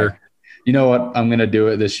years, but I'm like, you know what? I'm going to do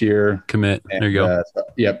it this year. Commit. And, there you go.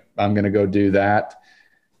 Yep. I'm going to go do that.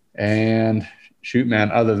 And shoot,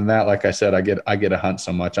 man, other than that, like I said, I get to hunt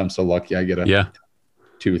so much. I'm so lucky. I get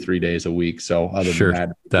 2 or 3 days a week. So other than that,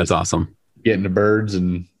 that's awesome. Getting the birds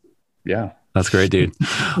and that's great, dude.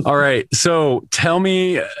 All right. So tell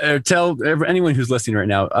anyone who's listening right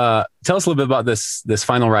now, tell us a little bit about this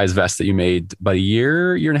final rise vest that you made about a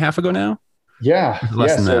year and a half ago now. Yeah.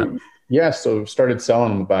 So started selling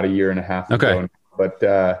them about a year and a half ago. But,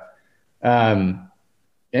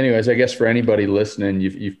 anyways, I guess for anybody listening,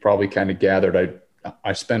 you've probably kind of gathered,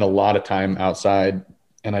 I spend a lot of time outside,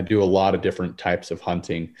 and I do a lot of different types of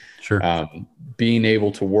hunting. Sure. Being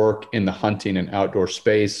able to work in the hunting and outdoor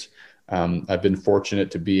space, I've been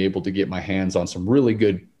fortunate to be able to get my hands on some really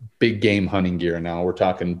good big game hunting gear. Now we're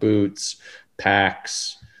talking boots,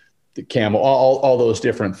 packs, the camel, all those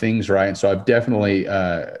different things, right? And so I've definitely,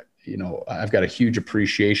 I've got a huge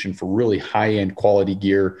appreciation for really high-end quality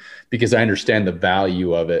gear because I understand the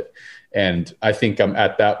value of it. And I think I'm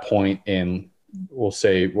at that point in, we'll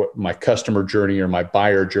say, what my customer journey or my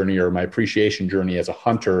buyer journey or my appreciation journey as a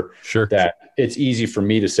hunter, that it's easy for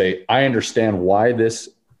me to say, I understand why this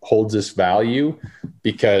holds this value,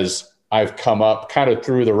 because I've come up kind of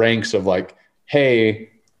through the ranks of like, hey,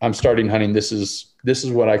 I'm starting hunting. This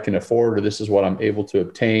is what I can afford, or this is what I'm able to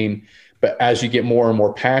obtain. But as you get more and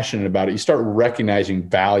more passionate about it, you start recognizing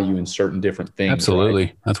value in certain different things. Absolutely.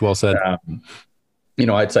 Right? That's well said.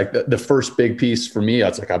 It's like the first big piece for me,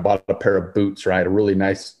 it's like I bought a pair of boots, right? A really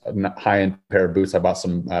nice high-end pair of boots. I bought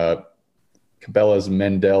some Cabela's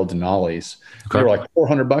Mendel Denali's. Okay. They were like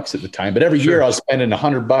 $400 at the time, but every year I was spending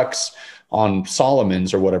 $100 on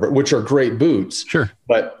Solomon's or whatever, which are great boots. Sure.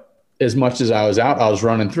 But as much as I was out, I was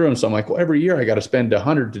running through them. So I'm like, well, every year I got to spend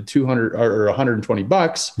 $100 to $200 or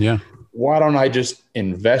 $120. Yeah. Why don't I just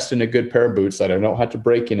invest in a good pair of boots that I don't have to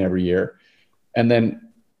break in every year? And then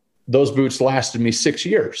those boots lasted me 6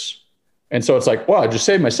 years. And so it's like, well, I just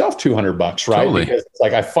saved myself $200, right? Totally. Because it's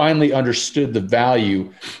like I finally understood the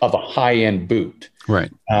value of a high-end boot. Right.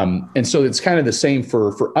 And so it's kind of the same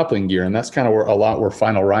for upland gear. And that's kind of where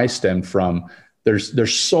Final Rise stemmed from.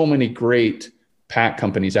 There's so many great pack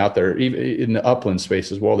companies out there, even in the upland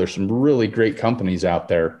space as well. There's some really great companies out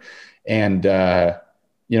there. And, and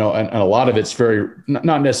a lot of it's very,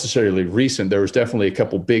 not necessarily recent. There was definitely a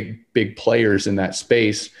couple big players in that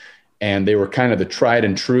space, and they were kind of the tried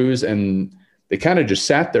and trues, and they kind of just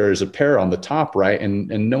sat there as a pair on the top, right? And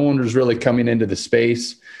no one was really coming into the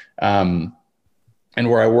space. And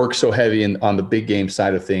where I work so heavy on the big game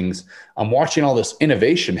side of things, I'm watching all this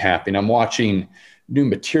innovation happen. I'm watching new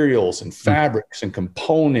materials and fabrics and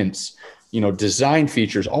components, design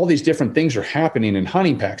features, all these different things are happening in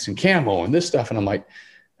hunting packs and camo and this stuff. And I'm like,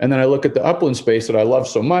 and then I look at the upland space that I love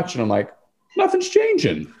so much, and I'm like, nothing's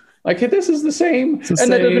changing. Like, hey, this is the same.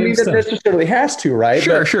 And that doesn't mean that it necessarily has to, right?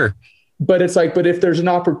 Sure. But it's like, but if there's an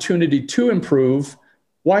opportunity to improve,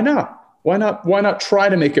 why not? Why not try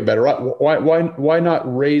to make it better? Why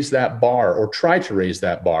not raise that bar or try to raise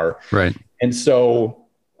that bar? Right. And so,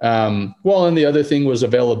 and the other thing was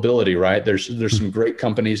availability, right? There's some great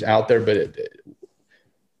companies out there, but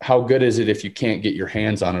how good is it if you can't get your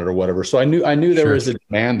hands on it or whatever? So I knew there was a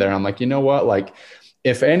demand there. I'm like, you know what? Like,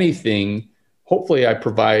 if anything, hopefully I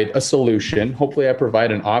provide a solution. Hopefully I provide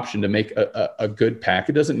an option to make a good pack.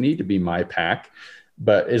 It doesn't need to be my pack,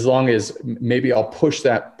 but as long as maybe I'll push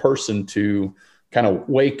that person to kind of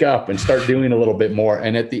wake up and start doing a little bit more.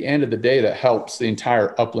 And at the end of the day, that helps the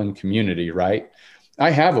entire upland community, right?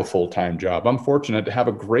 I have a full-time job. I'm fortunate to have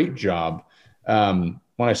a great job.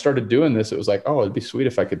 When I started doing this, it was like, oh, it'd be sweet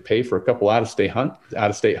if I could pay for a couple out-of-state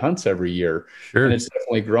hunts every year. Sure. And it's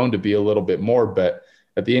definitely grown to be a little bit more, but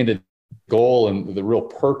at the end of the goal and the real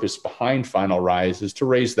purpose behind Final Rise is to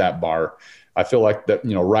raise that bar. I feel like that,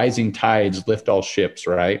 rising tides lift all ships,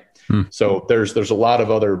 right? So there's a lot of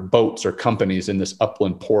other boats or companies in this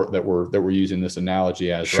upland port that we're using this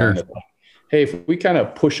analogy as. Sure. Right? Hey, if we kind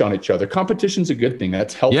of push on each other, competition's a good thing.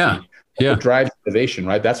 That's healthy. Yeah. It drives innovation,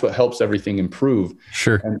 right? That's what helps everything improve.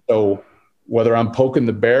 Sure. And so whether I'm poking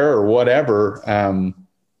the bear or whatever, kind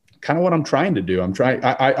of what I'm trying to do.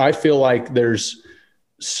 I feel like there's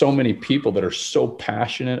so many people that are so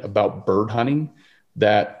passionate about bird hunting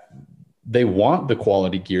that they want the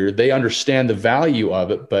quality gear. They understand the value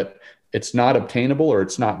of it, but it's not obtainable or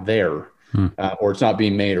it's not there or it's not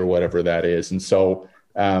being made or whatever that is. And so,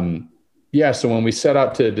 so when we set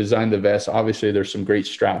out to design the vest, obviously there's some great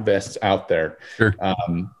strap vests out there. Sure.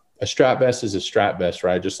 A strap vest is a strap vest,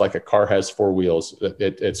 right? Just like a car has four wheels,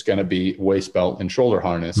 it's going to be waist belt and shoulder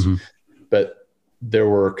harness. Mm-hmm. But there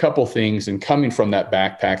were a couple things, and coming from that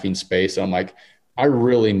backpacking space, I'm like, I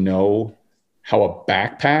really know how a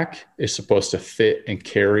backpack is supposed to fit and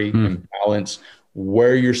carry and balance,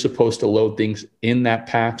 where you're supposed to load things in that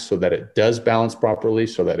pack so that it does balance properly,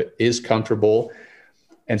 so that it is comfortable.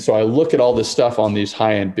 And so I look at all this stuff on these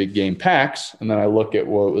high-end big game packs, and then I look at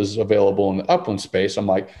what was available in the upland space. I'm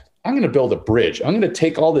like, I'm going to build a bridge. I'm going to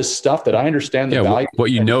take all this stuff that I understand the value.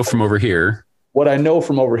 What you know from over here. What I know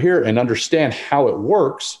from over here and understand how it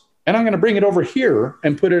works, and I'm going to bring it over here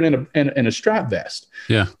and put it in a strap vest.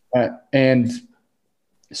 Yeah. And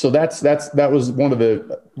so that was one of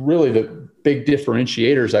the big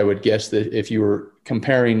differentiators, I would guess, that if you were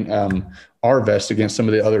comparing our vest against some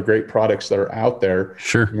of the other great products that are out there.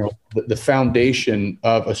 Sure. The foundation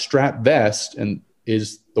of a strap vest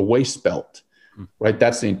is the waist belt, right?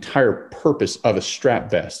 That's the entire purpose of a strap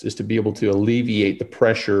vest, is to be able to alleviate the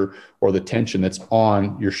pressure or the tension that's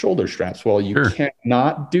on your shoulder straps. Well, you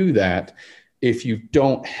cannot do that if you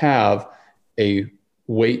don't have a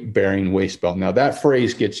weight-bearing waist belt. Now, that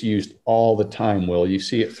phrase gets used all the time, Will. You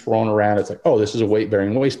see it thrown around. It's like, oh, this is a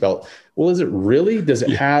weight-bearing waist belt. Well, is it really? Does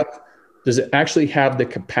it actually have the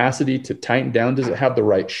capacity to tighten down? Does it have the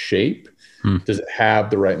right shape? Does it have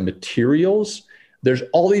the right materials? There's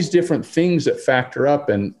all these different things that factor up,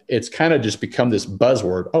 and it's kind of just become this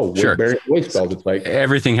buzzword. Oh, weight-bearing waist belt. It's like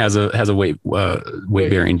everything has a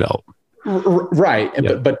weight-bearing belt. Right.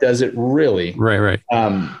 Yep. But does it really? Right.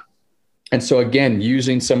 And so again,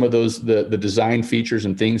 using some of those, the design features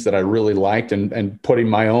and things that I really liked and putting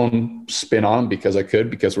my own spin on because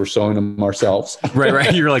we're sewing them ourselves.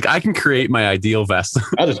 Right. You're like, I can create my ideal vest.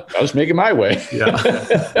 I'll just make it my way.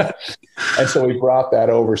 Yeah. And so we brought that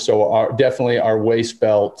over. So definitely our waist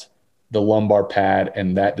belt, the lumbar pad,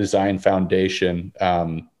 and that design foundation,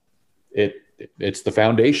 it's the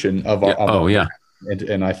foundation of our,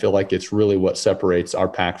 And I feel like it's really what separates our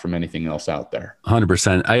pack from anything else out there.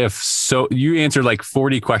 100%. You answered like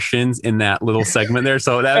 40 questions in that little segment there.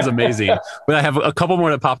 So that was amazing. But I have a couple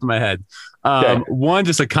more that popped in my head. One,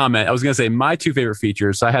 just a comment. I was going to say my two favorite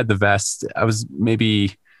features. So I had the vest. I was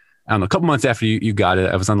maybe, I don't know, a couple months after you got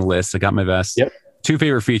it. I was on the list. I got my vest. Yep. Two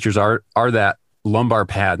favorite features are that lumbar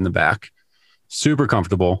pad in the back. Super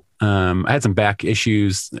comfortable. I had some back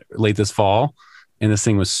issues late this fall, and this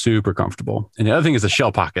thing was super comfortable. And the other thing is the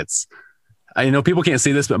shell pockets. I know people can't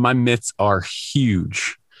see this, but my mitts are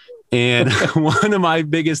huge. And one of my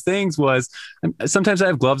biggest things was sometimes I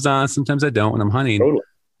have gloves on, sometimes I don't when I'm hunting. Totally.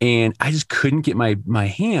 And I just couldn't get my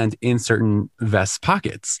hand in certain vest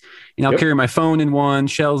pockets. I'll carry my phone in one,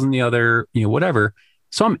 shells in the other, whatever.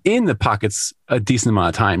 So I'm in the pockets a decent amount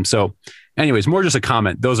of time. So anyways, more just a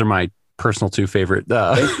comment. Those are my personal two favorite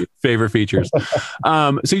features.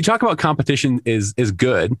 So you talk about competition is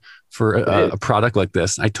good for a product like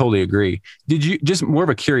this. I totally agree. Did you, just more of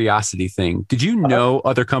a curiosity thing, did you know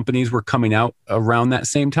other companies were coming out around that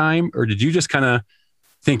same time, or did you just kind of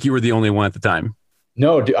think you were the only one at the time?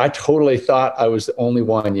 No, dude, I totally thought I was the only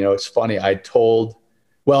one. It's funny.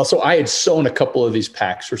 So I had sewn a couple of these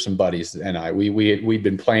packs for some buddies, and we'd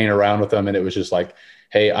been playing around with them, and it was just like,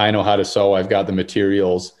 hey, I know how to sew. I've got the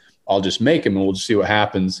materials. I'll just make them and we'll just see what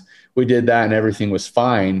happens. We did that and everything was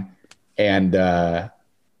fine. And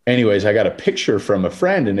anyways, I got a picture from a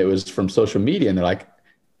friend, and it was from social media, and they're like,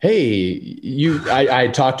 hey, I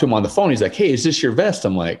talked to him on the phone. He's like, hey, is this your vest?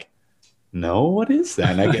 I'm like, no, what is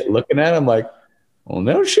that? And I get looking at him like, well,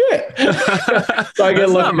 no shit. So I get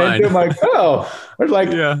looking into him like, oh, there's like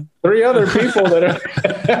 3 other people that are.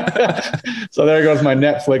 So there goes my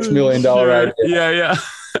Netflix $1 million idea. Yeah.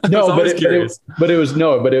 No, but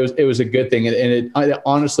it was a good thing. And it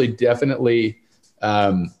honestly definitely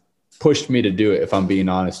pushed me to do it, if I'm being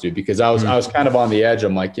honest, dude, because I was kind of on the edge.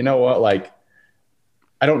 I'm like, you know what? Like,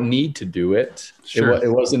 I don't need to do it. Sure.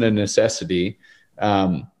 It wasn't a necessity.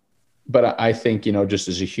 But I think, just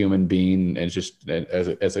as a human being and just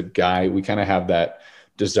as a guy, we kind of have that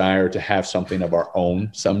desire to have something of our own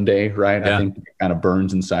someday, right? Yeah. I think it kind of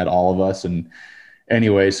burns inside all of us. And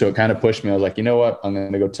anyway, so it kind of pushed me. I was like, you know what? I'm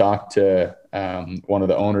going to go talk to one of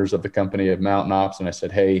the owners of the company of Mountain Ops. And I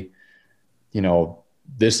said, hey,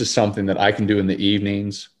 this is something that I can do in the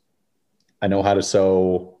evenings. I know how to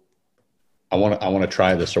sew. I want to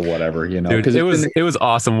try this or whatever, Dude, because it was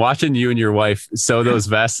awesome watching you and your wife sew those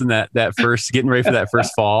vests in that first, getting ready for that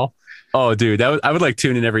first fall. Oh, dude, I would like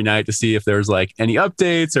tune in every night to see if there's like any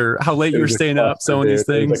updates or how late you were staying up sewing these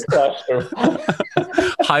things.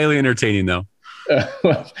 Highly entertaining though.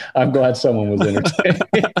 I'm glad someone was entertained.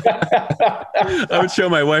 I would show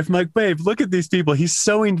my wife, I'm like, babe, look at these people. He's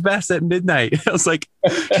sewing vests at midnight. I was like,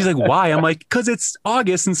 she's like, why? I'm like, because it's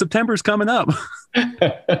August and September's coming up.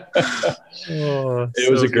 It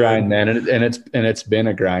was a grind, man. And it's been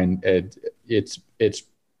a grind. It's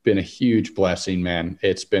been a huge blessing, man.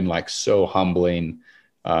 It's been like so humbling.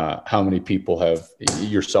 How many people have,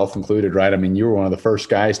 yourself included, right? I mean, you were one of the first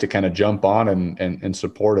guys to kind of jump on and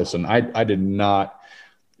support us. And I did not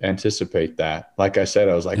anticipate that. Like I said,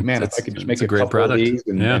 I was like, man, if I could just make a couple product of these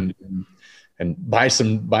and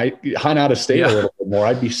hunt out of state a little bit more,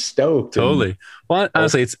 I'd be stoked. Totally. Well,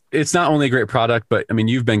 honestly, it's not only a great product, but I mean,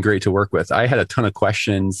 you've been great to work with. I had a ton of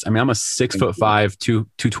questions. I mean, I'm a 6'5",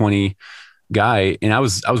 220 guy. And I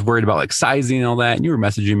was worried about like sizing and all that. And you were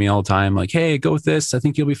messaging me all the time, like, hey, go with this. I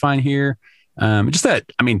think you'll be fine here. Just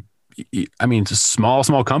that, I mean, it's a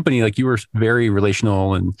small company. Like you were very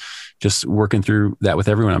relational and just working through that with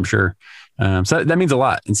everyone, I'm sure. So that means a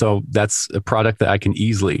lot. And so that's a product that I can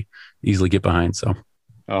easily get behind. So.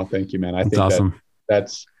 Oh, thank you, man. I think awesome.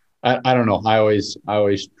 I don't know. I always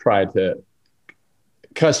try to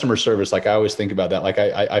customer service. Like I always think about that. Like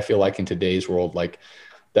I feel like in today's world, like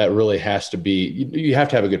that really has to be, you have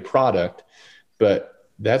to have a good product, but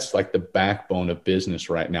that's like the backbone of business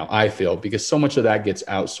right now, I feel, because so much of that gets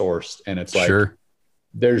outsourced and it's like,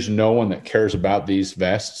 there's no one that cares about these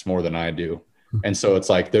vests more than I do. And so it's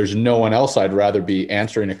like, there's no one else I'd rather be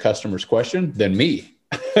answering a customer's question than me.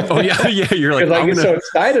 Oh yeah. You're like, I'm so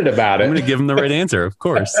excited about it. I'm going to give them the right answer. Of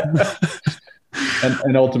course.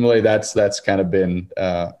 and ultimately that's kind of been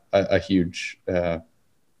a huge,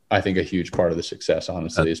 I think a huge part of the success,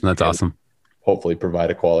 honestly. That's awesome. Hopefully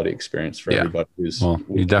provide a quality experience for everybody who's. Well,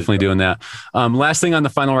 you're definitely doing that. Last thing on the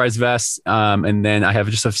Final Rise vest. And then I have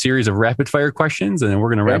just a series of rapid fire questions and then we're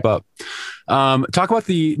going to wrap up. Talk about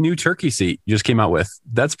the new turkey seat you just came out with.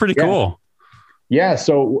 That's pretty cool. Yeah.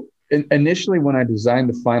 So initially when I designed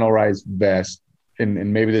the Final Rise vest,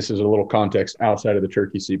 and maybe this is a little context outside of the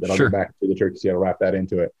turkey seat, but I'll go back to the turkey seat. I'll wrap that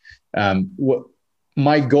into it.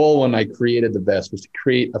 My goal when I created the vest was to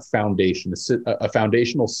create a foundation, a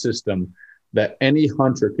foundational system that any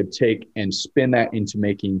hunter could take and spin that into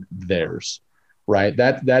making theirs, right?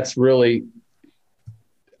 That's really,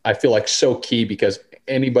 I feel like so key, because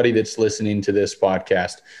anybody that's listening to this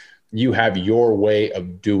podcast, you have your way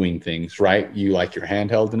of doing things, right? You like your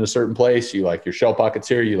handheld in a certain place. You like your shell pockets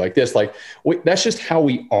here. You like this, that's just how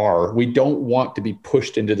we are. We don't want to be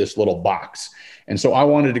pushed into this little box. And so I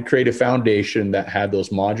wanted to create a foundation that had those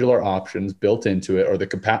modular options built into it, or the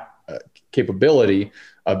capability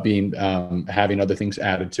of being having other things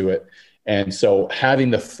added to it. And so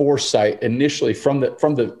having the foresight initially from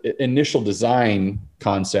the initial design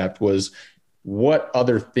concept was, what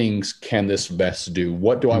other things can this vest do?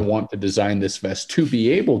 What do I want to design this vest to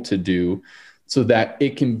be able to do so that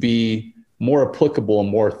it can be more applicable in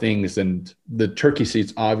more things? And the turkey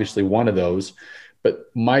seat's obviously one of those.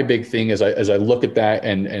 But my big thing as I look at that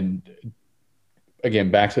and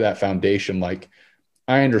again, back to that foundation, like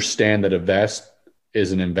I understand that a vest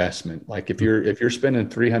is an investment. Like if you're spending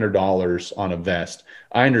 $300 on a vest,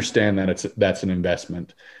 I understand that that's an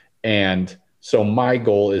investment. And so my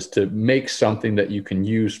goal is to make something that you can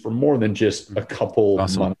use for more than just a couple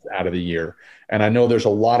months out of the year. And I know there's a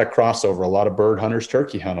lot of crossover, a lot of bird hunters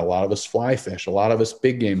turkey hunt, a lot of us fly fish, a lot of us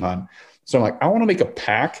big game hunt. So I'm like, I want to make a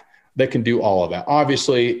pack that can do all of that.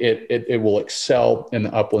 Obviously, it will excel in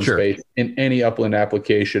the upland space, in any upland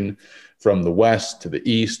application, from the west to the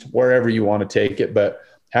east, wherever you want to take it. But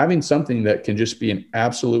having something that can just be an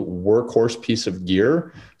absolute workhorse piece of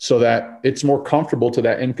gear, so that it's more comfortable to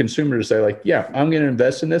that end consumer to say, like, yeah, I'm going to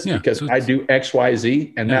invest in this because I do X, Y,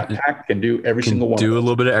 Z, and that pack can do every single one. Do a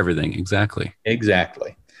little bit of everything. Exactly.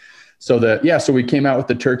 So we came out with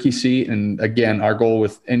the turkey seat, and again, our goal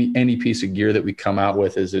with any piece of gear that we come out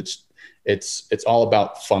with is it's all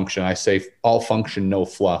about function. I say all function, no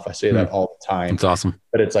fluff. I say that all the time. It's awesome.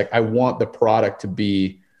 But it's like, I want the product to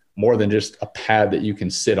be more than just a pad that you can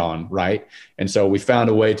sit on, right? And so we found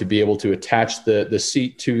a way to be able to attach the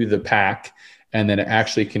seat to the pack, and then it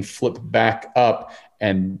actually can flip back up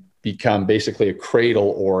and become basically a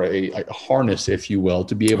cradle or a harness, if you will,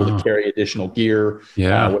 to be able to carry additional gear.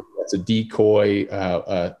 Whether that's a decoy,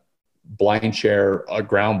 a blind chair, a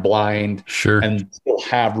ground blind, and still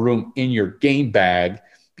have room in your game bag,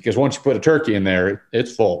 because once you put a turkey in there,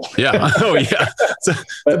 it's full. It's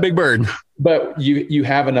a big bird. But you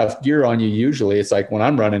have enough gear on you. Usually it's like when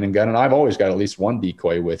I'm running and gunning, I've always got at least one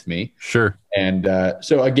decoy with me. And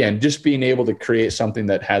so again, just being able to create something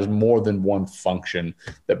that has more than one function,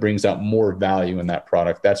 that brings out more value in that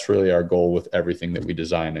product. That's really our goal with everything that we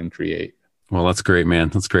design and create. Well, that's great, man.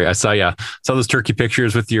 That's great. I saw those turkey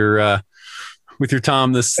pictures with your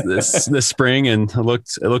Tom this spring, and it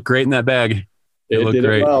looked great in that bag. It looked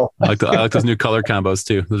great. Well. I like those new color combos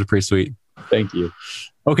too. Those are pretty sweet. Thank you.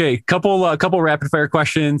 Okay, couple rapid fire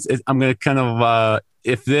questions. I'm going to kind of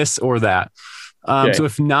if this or that. So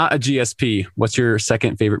if not a GSP, what's your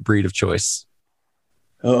second favorite breed of choice?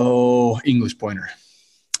 Oh, English pointer.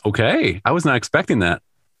 Okay, I was not expecting that.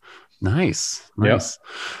 Nice. Yep.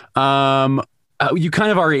 You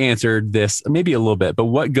kind of already answered this, maybe a little bit, but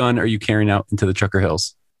what gun are you carrying out into the Trucker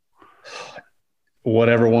Hills?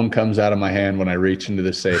 Whatever one comes out of my hand when I reach into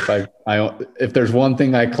the safe. If there's one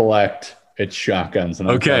thing I collect, it's shotguns, and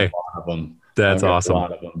I've got a lot of them. That's awesome. A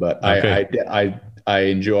lot of them, but I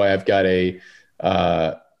enjoy. I've got a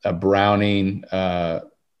Browning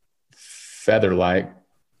Featherlight.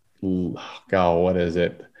 God, what is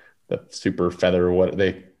it? The super feather. What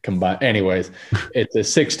they combine? Anyways, it's a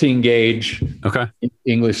 16 gauge.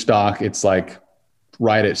 English stock. It's like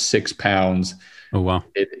right at 6 pounds. Oh wow.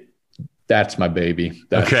 That's my baby.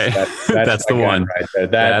 That's the one right there.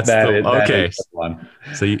 That is the one.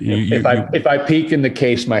 So if I peek in the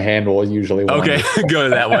case, my hand will usually go to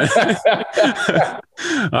that one.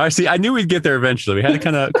 I see. I knew we'd get there eventually. We had to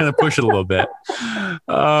kind of push it a little bit.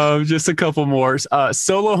 Just a couple more.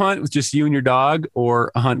 Solo hunt with just you and your dog,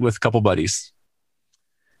 or a hunt with a couple buddies?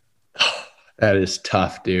 That is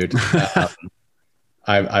tough, dude.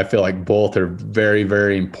 I feel like both are very,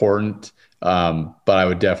 very important. But I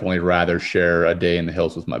would definitely rather share a day in the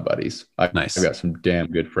hills with my buddies. I've got some damn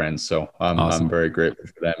good friends, so I'm very grateful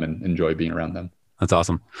for them and enjoy being around them. That's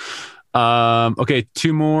awesome. Okay,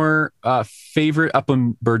 two more. Favorite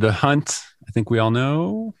upland bird to hunt? I think we all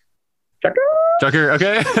know. Chucker.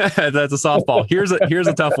 Okay, that's a softball. Here's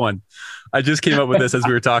a tough one. I just came up with this as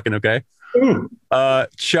we were talking. Okay,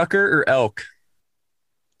 chucker or elk?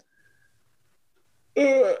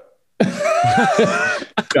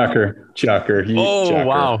 Chucker. Chucker.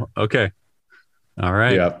 Wow. Okay. All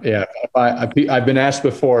right. Yeah. I've been asked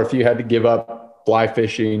before, if you had to give up fly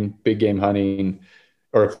fishing, big game hunting,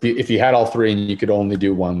 or if you had all three and you could only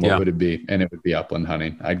do one, what would it be? And it would be upland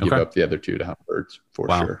hunting. I'd give up the other two to hunt birds for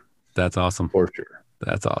sure. That's awesome. For sure.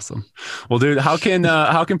 That's awesome. Well, dude, how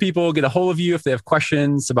can people get a hold of you if they have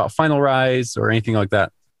questions about Final Rise or anything like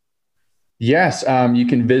that? Yes, you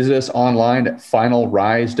can visit us online at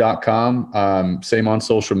finalrise.com. Same on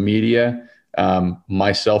social media.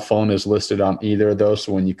 My cell phone is listed on either of those.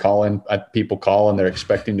 So when you call in, people call and they're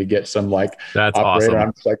expecting to get some that's operator. Awesome.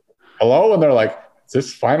 I'm just like, hello. And they're like, is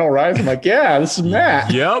this Final Rise? I'm like, yeah, this is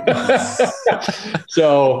Matt. Yep.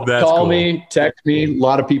 So call me, text me. A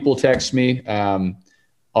lot of people text me.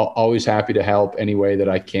 Always happy to help any way that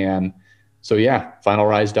I can. So yeah,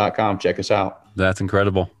 finalrise.com. Check us out. That's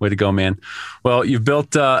incredible. Way to go, man. Well, you've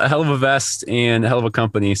built a hell of a vest and a hell of a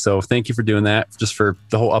company. So thank you for doing that, just for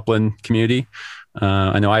the whole upland community.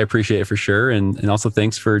 I know I appreciate it for sure. And also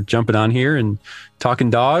thanks for jumping on here and talking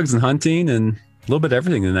dogs and hunting and a little bit of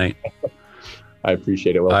everything tonight. I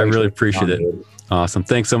appreciate it. Well, I really appreciate it. Awesome.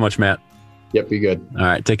 Thanks so much, Matt. Yep. Be good. All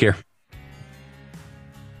right. Take care.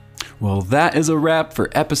 Well, that is a wrap for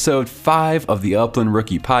episode 5 of the Upland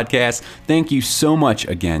Rookie Podcast. Thank you so much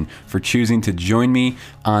again for choosing to join me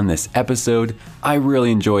on this episode. I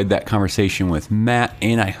really enjoyed that conversation with Matt,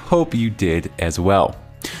 and I hope you did as well.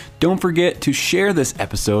 Don't forget to share this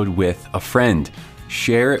episode with a friend.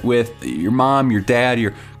 Share it with your mom, your dad,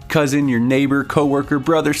 your cousin, your neighbor, coworker,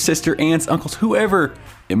 brother, sister, aunts, uncles, whoever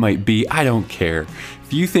it might be. I don't care.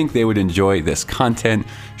 If you think they would enjoy this content,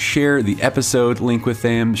 share the episode link with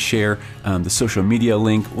them, share the social media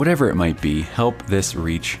link, whatever it might be. Help this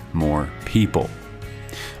reach more people.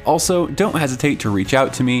 Also, don't hesitate to reach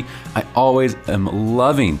out to me. I always am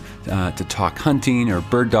loving to talk hunting or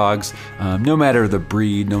bird dogs, no matter the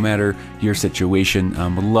breed, no matter your situation.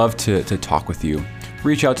 Would love to talk with you.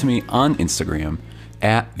 Reach out to me on Instagram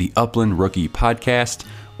at the Upland Rookie Podcast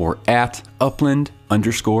or at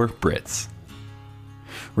Upland_Brits.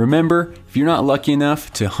 Remember, if you're not lucky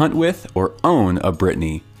enough to hunt with or own a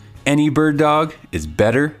Brittany, any bird dog is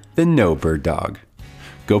better than no bird dog.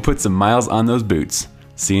 Go put some miles on those boots.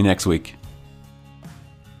 See you next week.